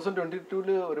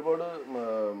 2022 ഒരുപാട്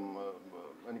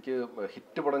എനിക്ക്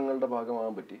ഹിറ്റ് പടങ്ങളുടെ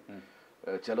ഭാഗമാകാൻ പറ്റി.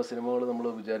 ചില സിനിമകൾ നമ്മൾ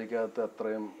വിചാരിക്കാത്ത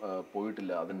അത്രയും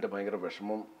പോയിട്ടില്ല. അതിൻ്റെ ഭയങ്കര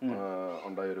വിഷമം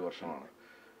ഉണ്ടായൊരു വർഷമാണ്.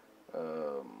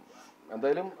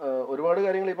 എന്തായാലും ഒരുപാട്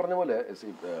കാര്യങ്ങൾ ഈ പറഞ്ഞ പോലെ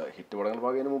ഹിറ്റ് പടങ്ങൾ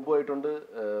ഭാഗത്തിന് മുമ്പായിട്ടുണ്ട്.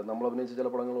 നമ്മൾ അഭിനയിച്ച ചില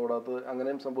പടങ്ങൾ ഓടാത്ത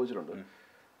അങ്ങനെയും സംഭവിച്ചിട്ടുണ്ട്.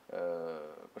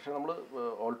 പക്ഷെ നമ്മൾ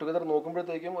ഓൾ ടുഗദർ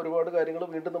നോക്കുമ്പോഴത്തേക്കും ഒരുപാട് കാര്യങ്ങൾ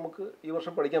വീണ്ടും നമുക്ക് ഈ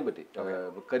വർഷം പഠിക്കാൻ പറ്റി.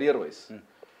 Career wise,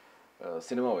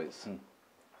 cinema vice.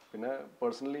 പിന്നെ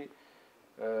പേഴ്സണലി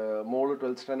മോള്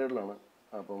 12th സ്റ്റാൻഡേർഡിലാണ്.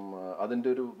 അപ്പം അതിൻ്റെ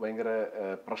ഒരു ഭയങ്കര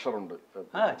പ്രഷറുണ്ട്.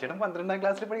 ചേട്ടൻ 12ാം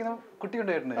ക്ലാസ്സിൽ പഠിക്കുന്ന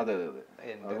കുട്ടിയുണ്ടായിരുന്നു? അതെ അതെ അതെ,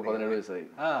 17 വയസ്സായി.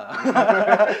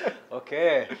 ഓക്കെ,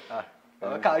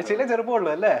 കാഴ്ചയിലെ ചെറുപ്പമുള്ളൂ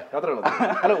അല്ലേ? അത്രേ ഉള്ളൂ.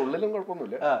 അല്ല ഉള്ളിലും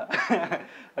കുഴപ്പമൊന്നുമില്ല,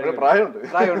 പ്രായമുണ്ട്.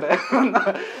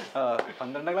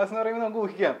 12ാം ക്ലാസ് എന്ന് പറയുമ്പോൾ നമുക്ക്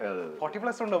ഊഹിക്കാം.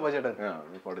 40+ ഉണ്ടോ ചേട്ടൻ?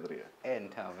 43.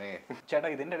 ചേട്ടാ,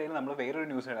 ഇതിന്റെ ഇടയിൽ നമ്മൾ വേറൊരു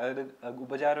ന്യൂസ്, അതായത്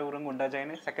ഉപചാരപൂർവ്വം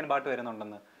ഗുണ്ടാചായന് സെക്കൻഡ് പാർട്ട്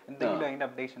വരുന്നുണ്ടെന്ന്. എന്തെങ്കിലും അതിന്റെ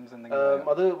അപ്ഡേഷൻസ്?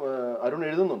 അത് അരുൺ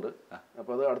എഴുതുന്നുണ്ട്.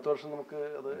 അപ്പൊ അത് അടുത്ത വർഷം നമുക്ക്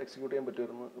അത് എക്സിക്യൂട്ട് ചെയ്യാൻ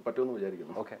പറ്റുമെന്ന്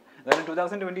വിചാരിക്കുന്നു. ഓക്കെ, അതായത്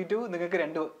 2022 നിങ്ങൾക്ക്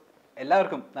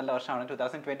എല്ലാവർക്കും നല്ല വർഷമാണ്.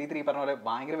 2023 പറഞ്ഞ പോലെ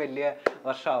ഭയങ്കര വലിയ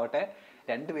വർഷമാവട്ടെ.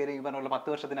 രണ്ടുപേരും ഈ പറഞ്ഞ പോലെ 10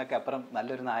 വർഷത്തിനൊക്കെ അപ്പുറം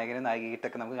നല്ലൊരു നായകനെ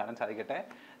നായികയിട്ടൊക്കെ നമുക്ക് കാണാൻ സാധിക്കട്ടെ.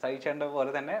 സൈജു ചേട്ടൻ്റെ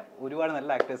പോലെ തന്നെ ഒരുപാട് നല്ല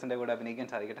ആക്ടേഴ്സിന്റെ കൂടെ അഭിനയിക്കാൻ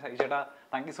സാധിക്കട്ടെ. സൈജു ചേട്ടാ,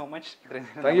 താങ്ക് യു സോ മച്ച്.